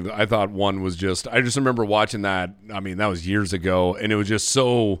 I thought one was just. I just remember watching that. I mean, that was years ago, and it was just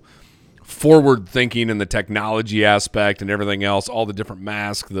so forward thinking in the technology aspect and everything else. All the different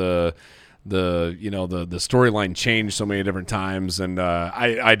masks, the storyline changed so many different times, and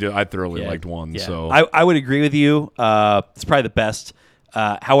I thoroughly liked one. Yeah. So I would agree with you. It's probably the best.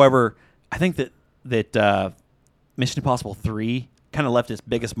 However, I think that Mission Impossible 3 kind of left its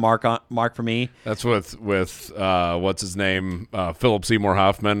biggest mark for me. That's with what's his name, Philip Seymour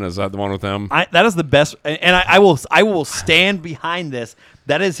Hoffman. Is that the one with him? That is the best, and I will stand behind this.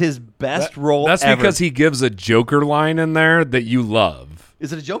 That is his best role. That's ever. because he gives a Joker line in there that you love.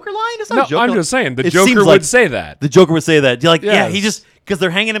 Is it a Joker line? It's not a Joker I'm line. just saying the It Joker seems would like say that. The Joker would say that. You're like, Yes. he just because they're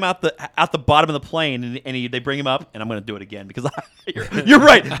hanging him out the bottom of the plane, and they bring him up, and I'm going to do it again because you're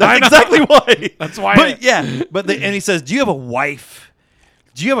right. That's exactly why. That's why. But and he says, "Do you have a wife?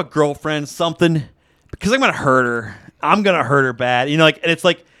 Do you have a girlfriend? Something? Because I'm going to hurt her. I'm going to hurt her bad. And it's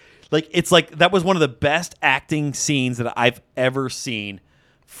like that was one of the best acting scenes that I've ever seen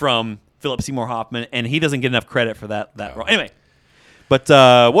from Philip Seymour Hoffman, and he doesn't get enough credit for that role. Anyway, but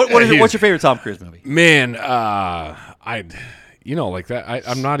what's your favorite Tom Cruise movie? Man, like that.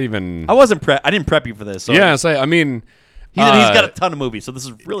 I'm not even. I wasn't I didn't prep you for this. So. Yeah, I mean, He's got a ton of movies, so this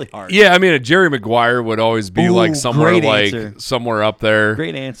is really hard. Yeah, I mean, a Jerry Maguire would always be like somewhere up there.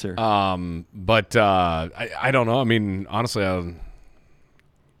 Great answer. But I don't know. I mean, honestly, I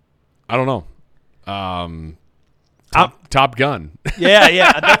don't know. Top Gun.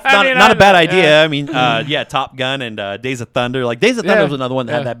 Yeah, that's not a bad idea. I mean, Top Gun and Days of Thunder. Like Days of Thunder was another one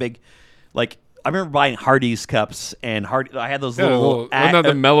that had that big, like. I remember buying Hardee's cups and I had those little. Wasn't that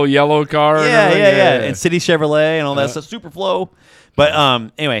the mellow yellow car? Yeah, and City Chevrolet and all that stuff. Super Flow.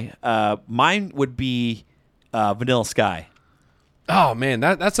 But anyway, mine would be Vanilla Sky. Oh man,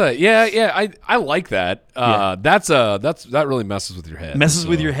 that's I like that. That really messes with your head. Messes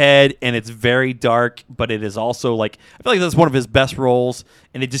with your head, and it's very dark, but it is also like I feel like that's one of his best roles,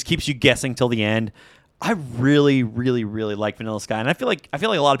 and it just keeps you guessing till the end. I really, really, really like Vanilla Sky, and I feel like a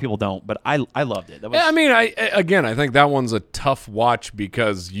lot of people don't, but I loved it. I think that one's a tough watch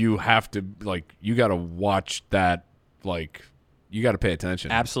because you have to you got to watch that, you got to pay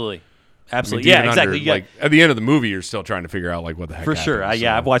attention. Absolutely. Yeah, exactly. At the end of the movie, you're still trying to figure out what the heck. For sure.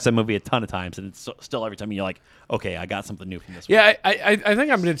 I've watched that movie a ton of times, and it's still every time you're like, okay, I got something new from this. Yeah, I think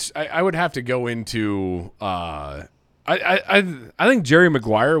I would have to go into. I think Jerry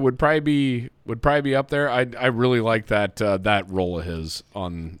Maguire would probably be up there. I really like that role of his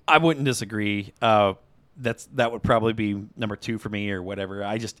on. I wouldn't disagree. That would probably be number 2 for me or whatever.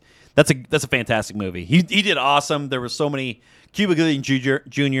 That's a fantastic movie. He did awesome. There were so many Cuba Gooding Jr.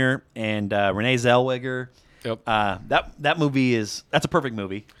 and Renee Zellweger. Yep. That movie that's a perfect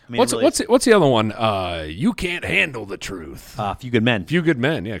movie. I mean, what's the other one? You Can't Handle the Truth. Few Good Men. Few Good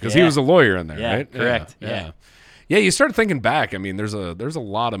Men. Yeah, because he was a lawyer in there, right? Correct. Yeah, you start thinking back. I mean, there's a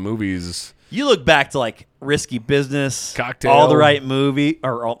lot of movies. You look back to like Risky Business, Cocktail, All the Right Movie,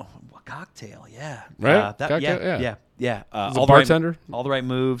 or Cocktail. Yeah, right. Cocktail, yeah. All the Bartender, All the Right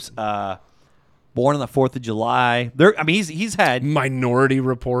Moves. Born on the 4th of July. He's had Minority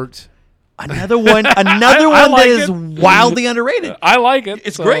Report. Another one that is wildly underrated. I like it.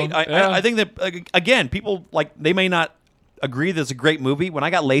 It's great. I think that again, people they may not agree that it's a great movie. When I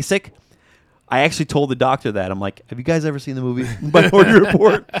got LASIK, I actually told the doctor that. I'm like, have you guys ever seen the movie Minority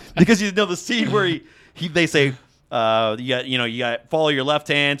Report? Because you know the scene where they say you got follow your left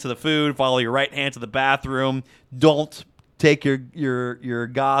hand to the food, follow your right hand to the bathroom. Don't take your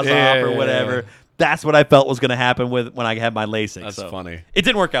gauze off or whatever. Yeah. That's what I felt was going to happen when I had my LASIK. That's funny. It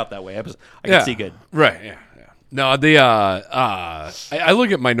didn't work out that way. I could see good. Right. Yeah. No, I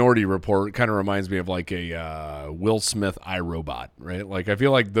look at Minority Report. Kind of reminds me of like a Will Smith iRobot, right? Like I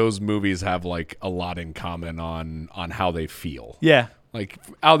feel like those movies have like a lot in common on how they feel. Yeah, like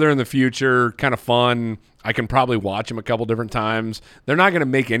out there in the future, kind of fun. I can probably watch them a couple different times. They're not going to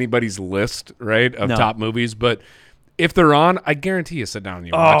make anybody's list, right, of top movies, but if they're on, I guarantee you sit down and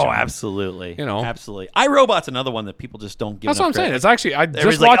you watch them. Oh, absolutely. Absolutely. iRobot's another one that people just don't give. That's what I'm saying. It's actually I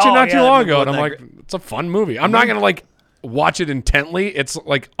just watched it not too long ago, and I'm like, it's a fun movie. I'm not gonna watch it intently. It's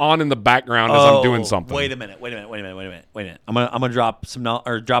like on in the background as I'm doing something. Wait a minute. I'm gonna drop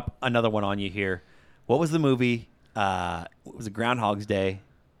drop another one on you here. What was the movie? Was it Groundhog's Day?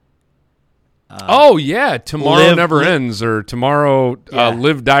 Tomorrow never ends, or tomorrow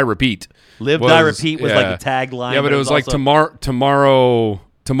live, die, repeat. Die, repeat was like the tagline. Yeah, but it was like tomorrow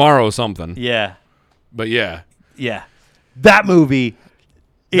something. Yeah. But yeah. Yeah. That movie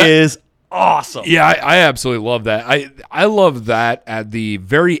is awesome. Yeah, I absolutely love that. I love that at the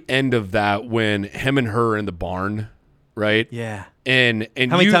very end of that when him and her are in the barn, right? Yeah. And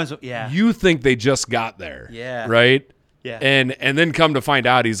how many times? Yeah. You think they just got there. Yeah. Right? Yeah. And then come to find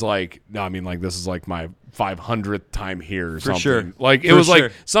out he's like, no, I mean, like, this is like my 500th time here or something. Sure. Like it was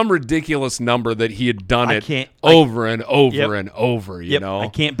like some ridiculous number that he had done over and over and over, you know? I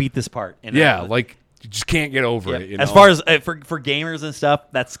can't beat this part. Like you just can't get over it. You know? As far as for gamers and stuff,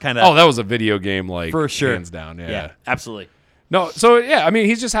 that's kind of that was a video game, like for sure, hands down. Yeah, absolutely. No, so yeah, I mean,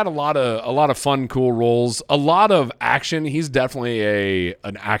 he's just had a lot of fun, cool roles, a lot of action. He's definitely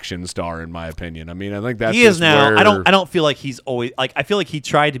an action star in my opinion. I mean, I think that's he is now. I don't feel like he's always like. I feel like he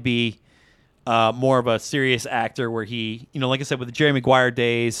tried to be more of a serious actor, where he, like I said, with the Jerry Maguire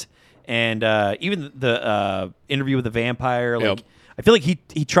days, and even the Interview with the Vampire. Like, I feel like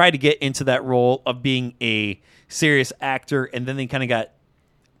he tried to get into that role of being a serious actor, and then they kind of got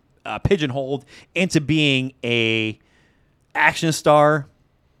pigeonholed into being a action star.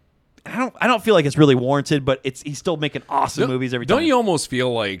 I don't feel like it's really warranted, but he's still making awesome movies every time. Don't you almost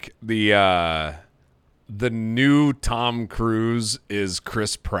feel like the new Tom Cruise is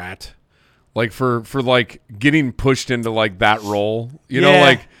Chris Pratt? Like for like getting pushed into like that role, you know,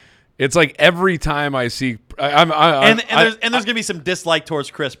 like it's like every time I see And there's gonna be some dislike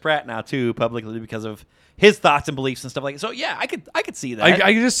towards Chris Pratt now too, publicly, because of his thoughts and beliefs and stuff like that. So yeah, I could see that.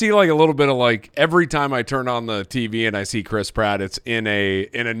 I just see like a little bit of like every time I turn on the TV and I see Chris Pratt, it's in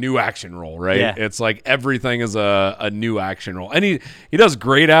a new action role, right? Yeah. It's like everything is a new action role, and he does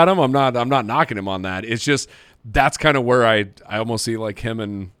great at them. I'm not knocking him on that. It's just that's kind of where I almost see like him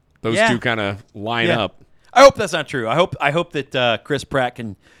and those two kind of line up. I hope that's not true. I hope that Chris Pratt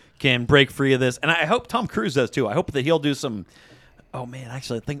can break free of this, and I hope Tom Cruise does too. I hope that he'll do some. Oh man,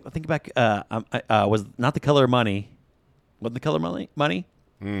 actually, think back. Was not The Color of Money? Wasn't The Color of Money?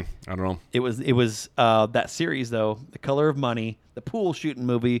 I don't know. It was that series though, The Color of Money, the pool shooting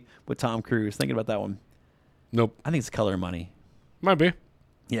movie with Tom Cruise. Thinking about that one. Nope. I think it's Color of Money. Might be.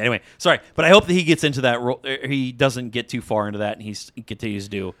 Yeah. Anyway, sorry, but I hope that he gets into that role. He doesn't get too far into that, and he continues to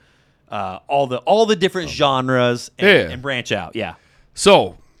do all the different genres and branch out. Yeah.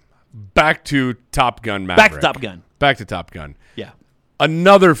 So back to Top Gun Maverick. Back to Top Gun. Yeah.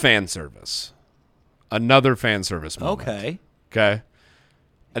 Another fan service moment. Okay. Okay.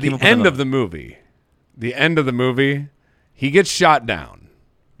 At the end of the movie, he gets shot down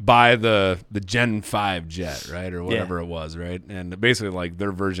by the Gen 5 jet, right? Or whatever it was, right? And basically like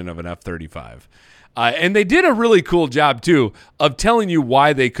their version of an F-35. And they did a really cool job, too, of telling you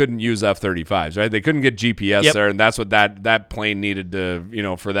why they couldn't use F-35s, right? They couldn't get GPS there, and that's what that plane needed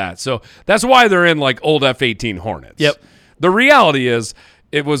to, for that. So that's why they're in, like, old F-18 Hornets. Yep. The reality is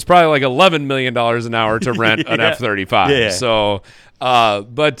it was probably like $11 million an hour to rent an F-35. Yeah. So,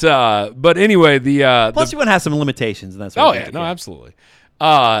 but anyway, Plus, you want to have some limitations, and that's what absolutely.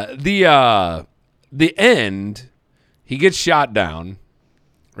 The end, he gets shot down,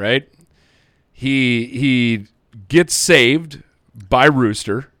 right? He gets saved by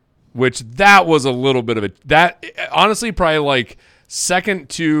Rooster, which that was a little bit of that honestly probably like second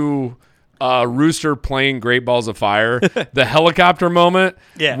to Rooster playing Great Balls of Fire. The helicopter moment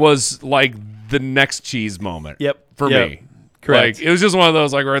was like the next cheese moment for me. Correct. Like, it was just one of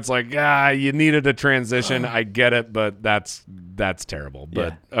those like where it's like, you needed a transition. I get it, but that's terrible.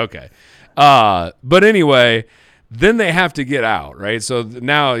 But okay. But anyway, then they have to get out, right? So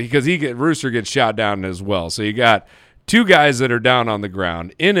now, because Rooster gets shot down as well. So you got two guys that are down on the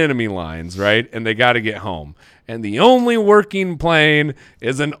ground in enemy lines, right? And they got to get home. And the only working plane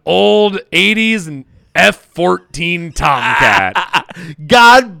is an old 80s F-14 Tomcat.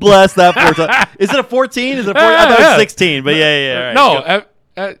 God bless that 14. Is it a 14? Is it a 14? I thought it was 16, but yeah. No,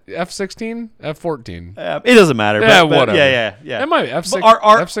 F-16? F-14. It doesn't matter. Yeah, but whatever. Yeah. It might be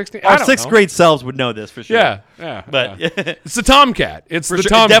F-16. Our sixth grade selves would know this for sure. Yeah. But it's the Tomcat. It's the sure.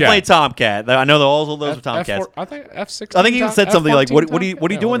 Tomcat. Definitely a Tomcat. I know all those are Tomcats. I think F-16. I think he said something like, "What are you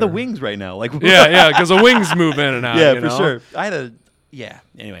doing with the wings?" wings right now?" Like, because the wings move in and out. Yeah, for sure. I had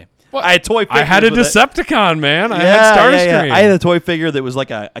Anyway. Well, I had toy figures. I had a Decepticon, man. I had Starscream. I had a toy figure that was like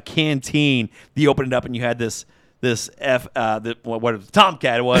a canteen. You open it up and you had this Tomcat it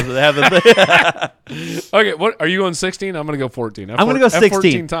was. Okay, what are you going 16? I'm going to go 14. I'm going to go 16.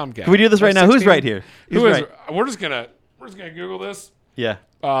 F-14 Tomcat. Can we do this right now? Who's right here? We're just gonna Google this. Yeah.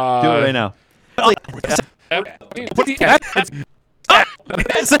 Do it right now. You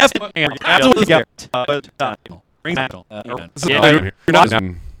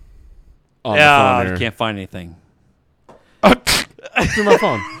can't find anything. Through my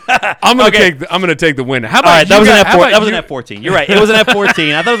phone. I'm gonna take the win. How about that was an F-14. You're right. It was an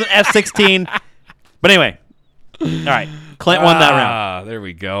F-14. I thought it was an F-16. But anyway. All right. Clint won that round. There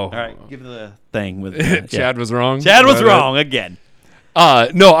we go. All right. Give the thing with Chad was wrong. Chad was wrong again.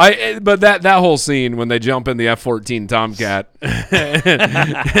 No, but that whole scene when they jump in the F-14 Tomcat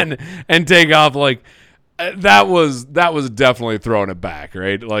and take off, like that was definitely throwing it back,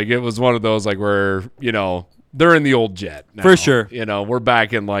 right? Like it was one of those like where they're in the old jet now. For sure. We're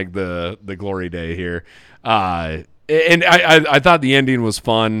back in like the glory day here. And I thought the ending was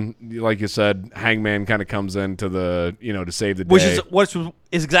fun. Like you said, Hangman kind of comes into the to save the day, which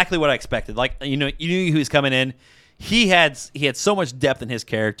is exactly what I expected. Like you knew he was coming in. He had so much depth in his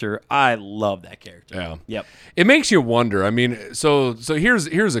character. I love that character. Yeah. Yep. It makes you wonder. I mean, so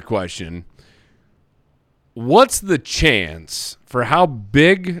here's a question. What's the chance for how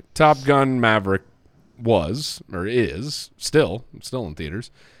big Top Gun Maverick was or is still in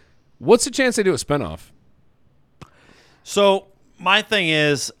theaters? What's the chance they do a spinoff? So my thing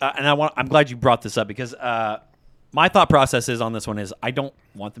is, and I'm glad you brought this up because my thought process is on this one is I don't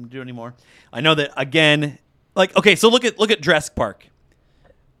want them to do it anymore. I know that again. Like, okay, so look at Jurassic Park.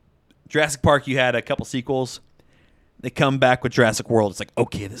 Jurassic Park, you had a couple sequels. They come back with Jurassic World. It's like,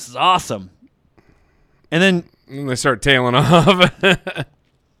 okay, this is awesome. And then they start tailing off.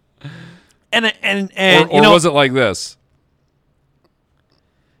 Or was it like this?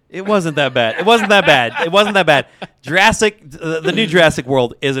 It wasn't that bad. It wasn't that bad. The new Jurassic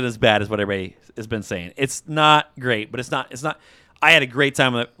World isn't as bad as what everybody has been saying. It's not great, but it's not. I had a great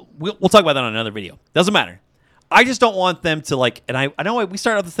time with it. We'll talk about that on another video. Doesn't matter. I just don't want them to like. And I know we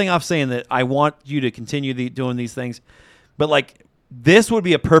started the thing off saying that I want you to continue doing these things, but like this would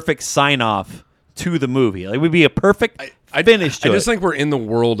be a perfect sign off to the movie. Like, it would be a perfect finish to it. I just think we're in the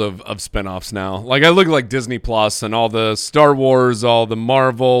world of spinoffs now. Like, I look at like Disney Plus and all the Star Wars, all the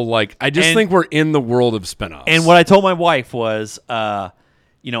Marvel. Like, I just think we're in the world of spinoffs. And what I told my wife was, I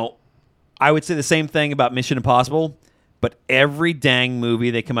would say the same thing about Mission Impossible, but every dang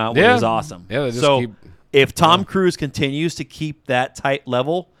movie they come out with is awesome. Yeah, they just keep, if Tom Cruise continues to keep that tight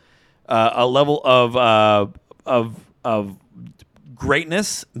level, a level of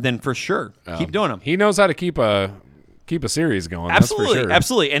greatness, then for sure keep doing them. He knows how to keep a series going. Absolutely, that's for sure.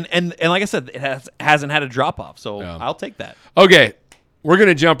 Absolutely. And like I said, it hasn't had a drop off, so I'll take that. Okay, we're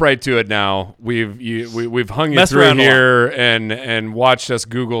gonna jump right to it now. We've hung you through here and watched us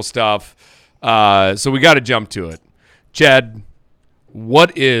Google stuff, so we got to jump to it. Chad,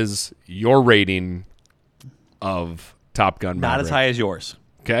 what is your rating of Top Gun Maverick? Not as high as yours.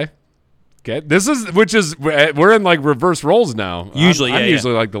 Okay. We're in like reverse roles now. Usually, I'm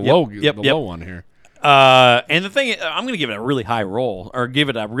usually like the low one here. And the thing, I'm going to give it a really high roll or give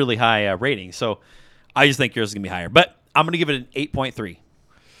it a really high rating. So I just think yours is going to be higher, but I'm going to give it an 8.3.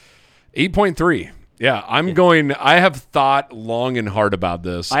 8.3. Yeah, I have thought long and hard about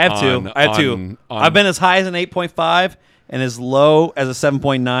this. I have too. I've been as high as an 8.5 and as low as a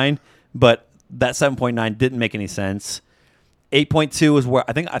 7.9, but that 7.9 didn't make any sense. 8.2 is where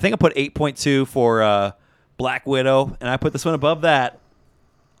I think I put 8.2 for Black Widow, and I put this one above that.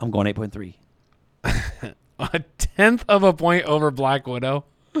 I'm going 8.3. A tenth of a point over Black Widow?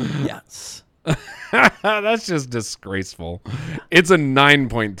 Yes. That's just disgraceful. It's a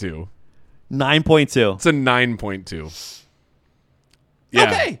 9.2. 9.2. It's a 9.2. Yeah.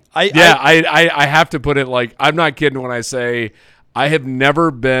 Okay. I have to put it like, I'm not kidding when I say I have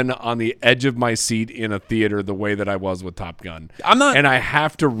never been on the edge of my seat in a theater the way that I was with Top Gun. I'm not. And I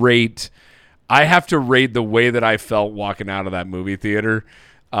have to rate the way that I felt walking out of that movie theater.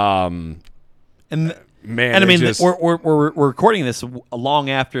 And I mean, we're recording this long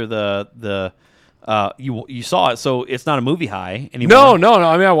after you saw it, so it's not a movie high anymore. No.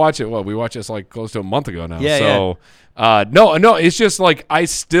 I mean, I watch it. Well, we watched this like close to a month ago now. Yeah. So, no. It's just like I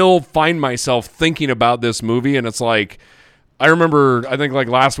still find myself thinking about this movie, and it's like I remember. I think like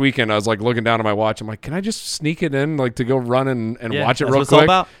last weekend, I was like looking down at my watch. I'm like, can I just sneak it in, like to go run and watch it real quick? It's all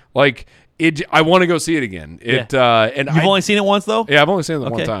about. Like it. I want to go see it again. And you've only seen it once though. Yeah, I've only seen it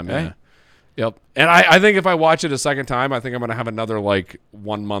one time. Yeah. Right. Yep. And I think if I watch it a second time, I think I'm going to have another like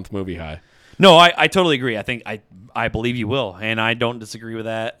 1 month movie high. No, I totally agree. I think I believe you will, and I don't disagree with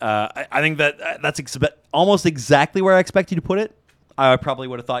that. I think that's almost exactly where I expect you to put it. I probably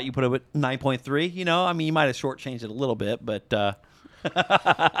would have thought you put it at 9.3. You know, I mean, you might have shortchanged it a little bit, but but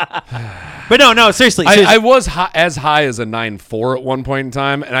no, seriously. I was as high as a 9.4 at one point in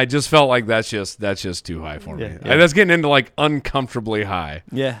time, and I just felt like that's just too high for me. Yeah. That's getting into like uncomfortably high.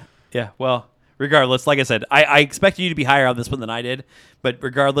 Yeah. Well, regardless, like I said, I expected you to be higher on this one than I did. But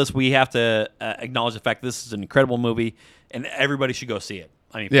regardless, we have to acknowledge the fact this is an incredible movie, and everybody should go see it.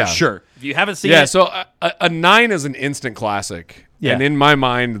 I mean, for sure. If you haven't seen it. Yeah, so a 9 is an instant classic. Yeah. And in my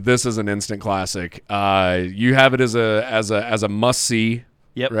mind, this is an instant classic. You have it as a must-see,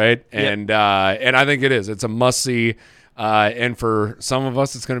 yep. right? Yep. And I think it is. It's a must-see. And for some of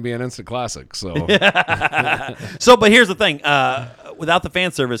us, it's going to be an instant classic. So, but here's the thing: without the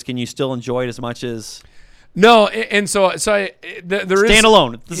fan service, can you still enjoy it as much as? No, and so there is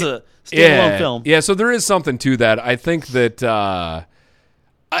standalone. This is a standalone film. Yeah, so there is something to that. I think that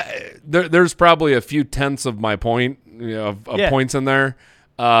there's probably a few tenths of my point, of points in there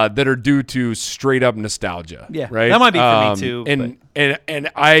that are due to straight up nostalgia. Yeah, right. That might be for me too. And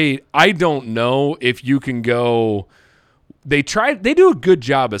I don't know if you can go. They do a good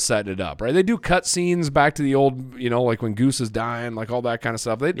job of setting it up, right? They do cut scenes back to the old, like when Goose is dying, like all that kind of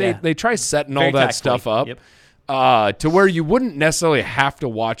stuff. They try setting all that stuff up to where you wouldn't necessarily have to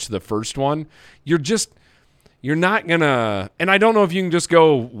watch the first one. You're not gonna, and I don't know if you can just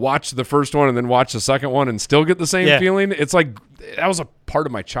go watch the first one and then watch the second one and still get the same feeling. It's like that was a part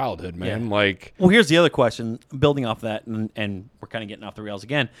of my childhood, man. Yeah. Like, well, here's the other question, building off that, and we're kind of getting off the rails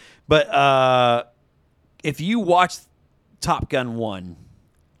again. But if you watch Top Gun 1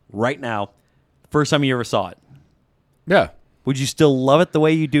 right now, first time you ever saw it, yeah, would you still love it the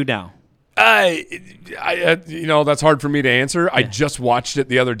way you do now? That's hard for me to answer. I just watched it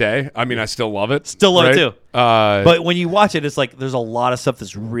the other day. I mean, I still love it. Still love it right? too. But when you watch it, it's like there's a lot of stuff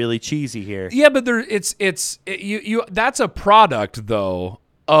that's really cheesy here. Yeah, but that's a product though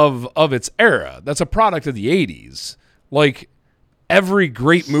of its era. That's a product of the 80s. Like every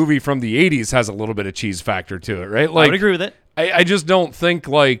great movie from the 80s has a little bit of cheese factor to it, right? Like I would agree with it. I just don't think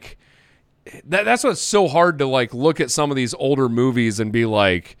like that's what's so hard to like look at some of these older movies and be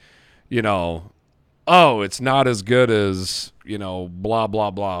like, oh, it's not as good as, blah,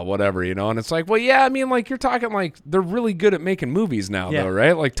 blah, blah, whatever, And it's like, well, yeah, I mean, like, you're talking like they're really good at making movies now, though,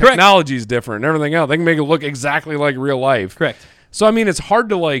 right? Like, technology's different and everything else. They can make it look exactly like real life. Correct. So, I mean, it's hard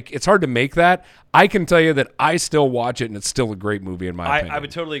to make that. I can tell you that I still watch it, and it's still a great movie in my opinion. I would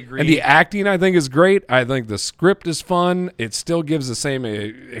totally agree. And the acting, I think, is great. I think the script is fun. It still gives the same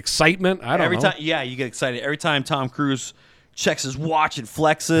excitement. I don't know. Every time, yeah, you get excited. Every time Tom Cruise checks his watch and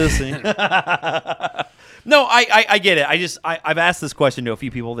flexes. No, I get it. I've asked this question to a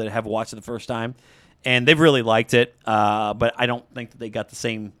few people that have watched it the first time, and they've really liked it. But I don't think that they got the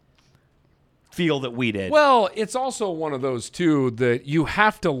same feel that we did. Well, it's also one of those too that you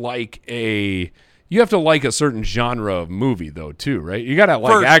have to like a certain genre of movie though too, right? You got to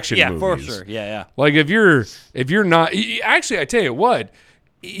like action movies. Yeah, for sure. Yeah. Like if you're not actually, I tell you what,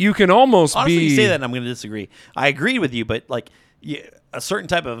 you can almost honestly, you say that and I'm going to disagree. I agree with you, but like a certain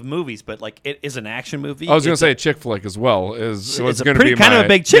type of movies, but like it is an action movie. I was going to say a chick flick as well. It's going to be kind of a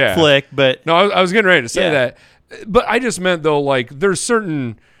big chick flick, but no, I was getting ready to say that, but I just meant though, like there's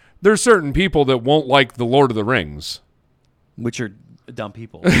certain people that won't like the Lord of the Rings, which are dumb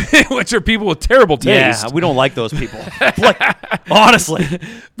people, which are people with terrible taste. Yeah, we don't like those people. Like, honestly,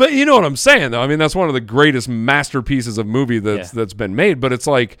 but you know what I'm saying, though. I mean, that's one of the greatest masterpieces of movie that's been made. But it's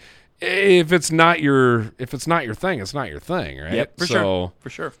like if it's not your thing, it's not your thing, right? Yep, for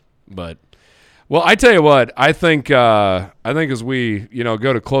sure. But well, I tell you what, I think as we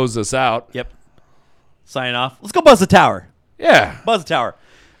go to close this out. Yep. Signing off. Let's go buzz the tower. Yeah, buzz the tower.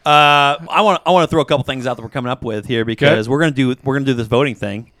 I want to throw a couple things out that we're coming up with here because we're gonna do this voting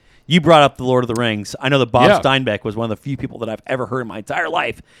thing. You brought up the Lord of the Rings. I know that Bob Steinbeck was one of the few people that I've ever heard in my entire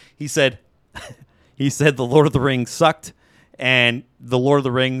life. He said the Lord of the Rings sucked, and the Lord of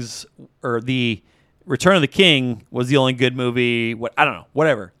the Rings or the Return of the King was the only good movie. I don't know,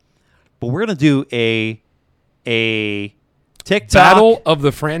 whatever. But we're gonna do a TikTok battle of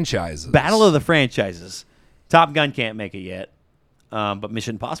the franchises. Battle of the franchises. Top Gun can't make it yet. But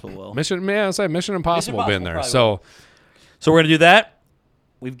Mission Impossible will. Mission Impossible been there. So we're going to do that.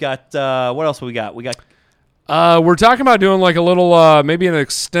 We've got, what else we got? We're talking about doing like a little, maybe an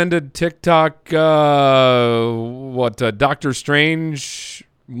extended TikTok, Doctor Strange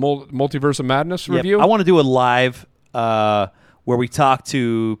Multiverse of Madness review? I want to do a live where we talk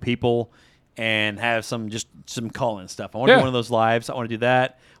to people and have some call-in stuff. I want to do one of those lives. I want to do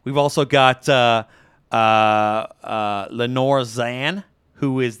that. We've also got Lenore Zan,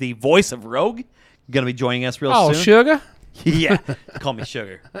 who is the voice of Rogue, going to be joining us real soon. Oh, Sugar? Yeah. Call me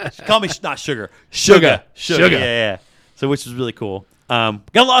Sugar. Call me not Sugar. Sugar. Yeah. So which is really cool. Got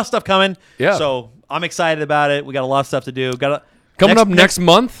a lot of stuff coming. Yeah. So I'm excited about it. We got a lot of stuff to do. Coming up next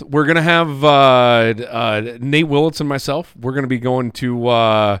month, we're going to have Nate Willits and myself. We're going to be going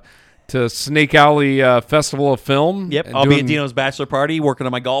to Snake Alley Festival of Film. Yep, I'll be at Dino's bachelor party working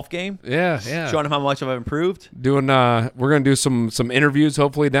on my golf game. Yeah. Showing him how much I've improved. We're going to do some interviews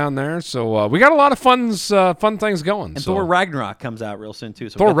hopefully down there. So we got a lot of fun things going. And Thor Ragnarok comes out real soon too.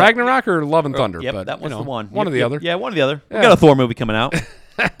 So Thor Ragnarok or Love and Thunder? Yep, but, that one's the one. One or the other. Yeah, one or the other. Yeah. We got a Thor movie coming out.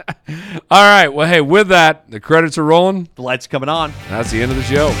 All right. Well, hey, with that, the credits are rolling. The lights are coming on. That's the end of the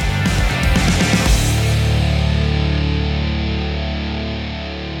show.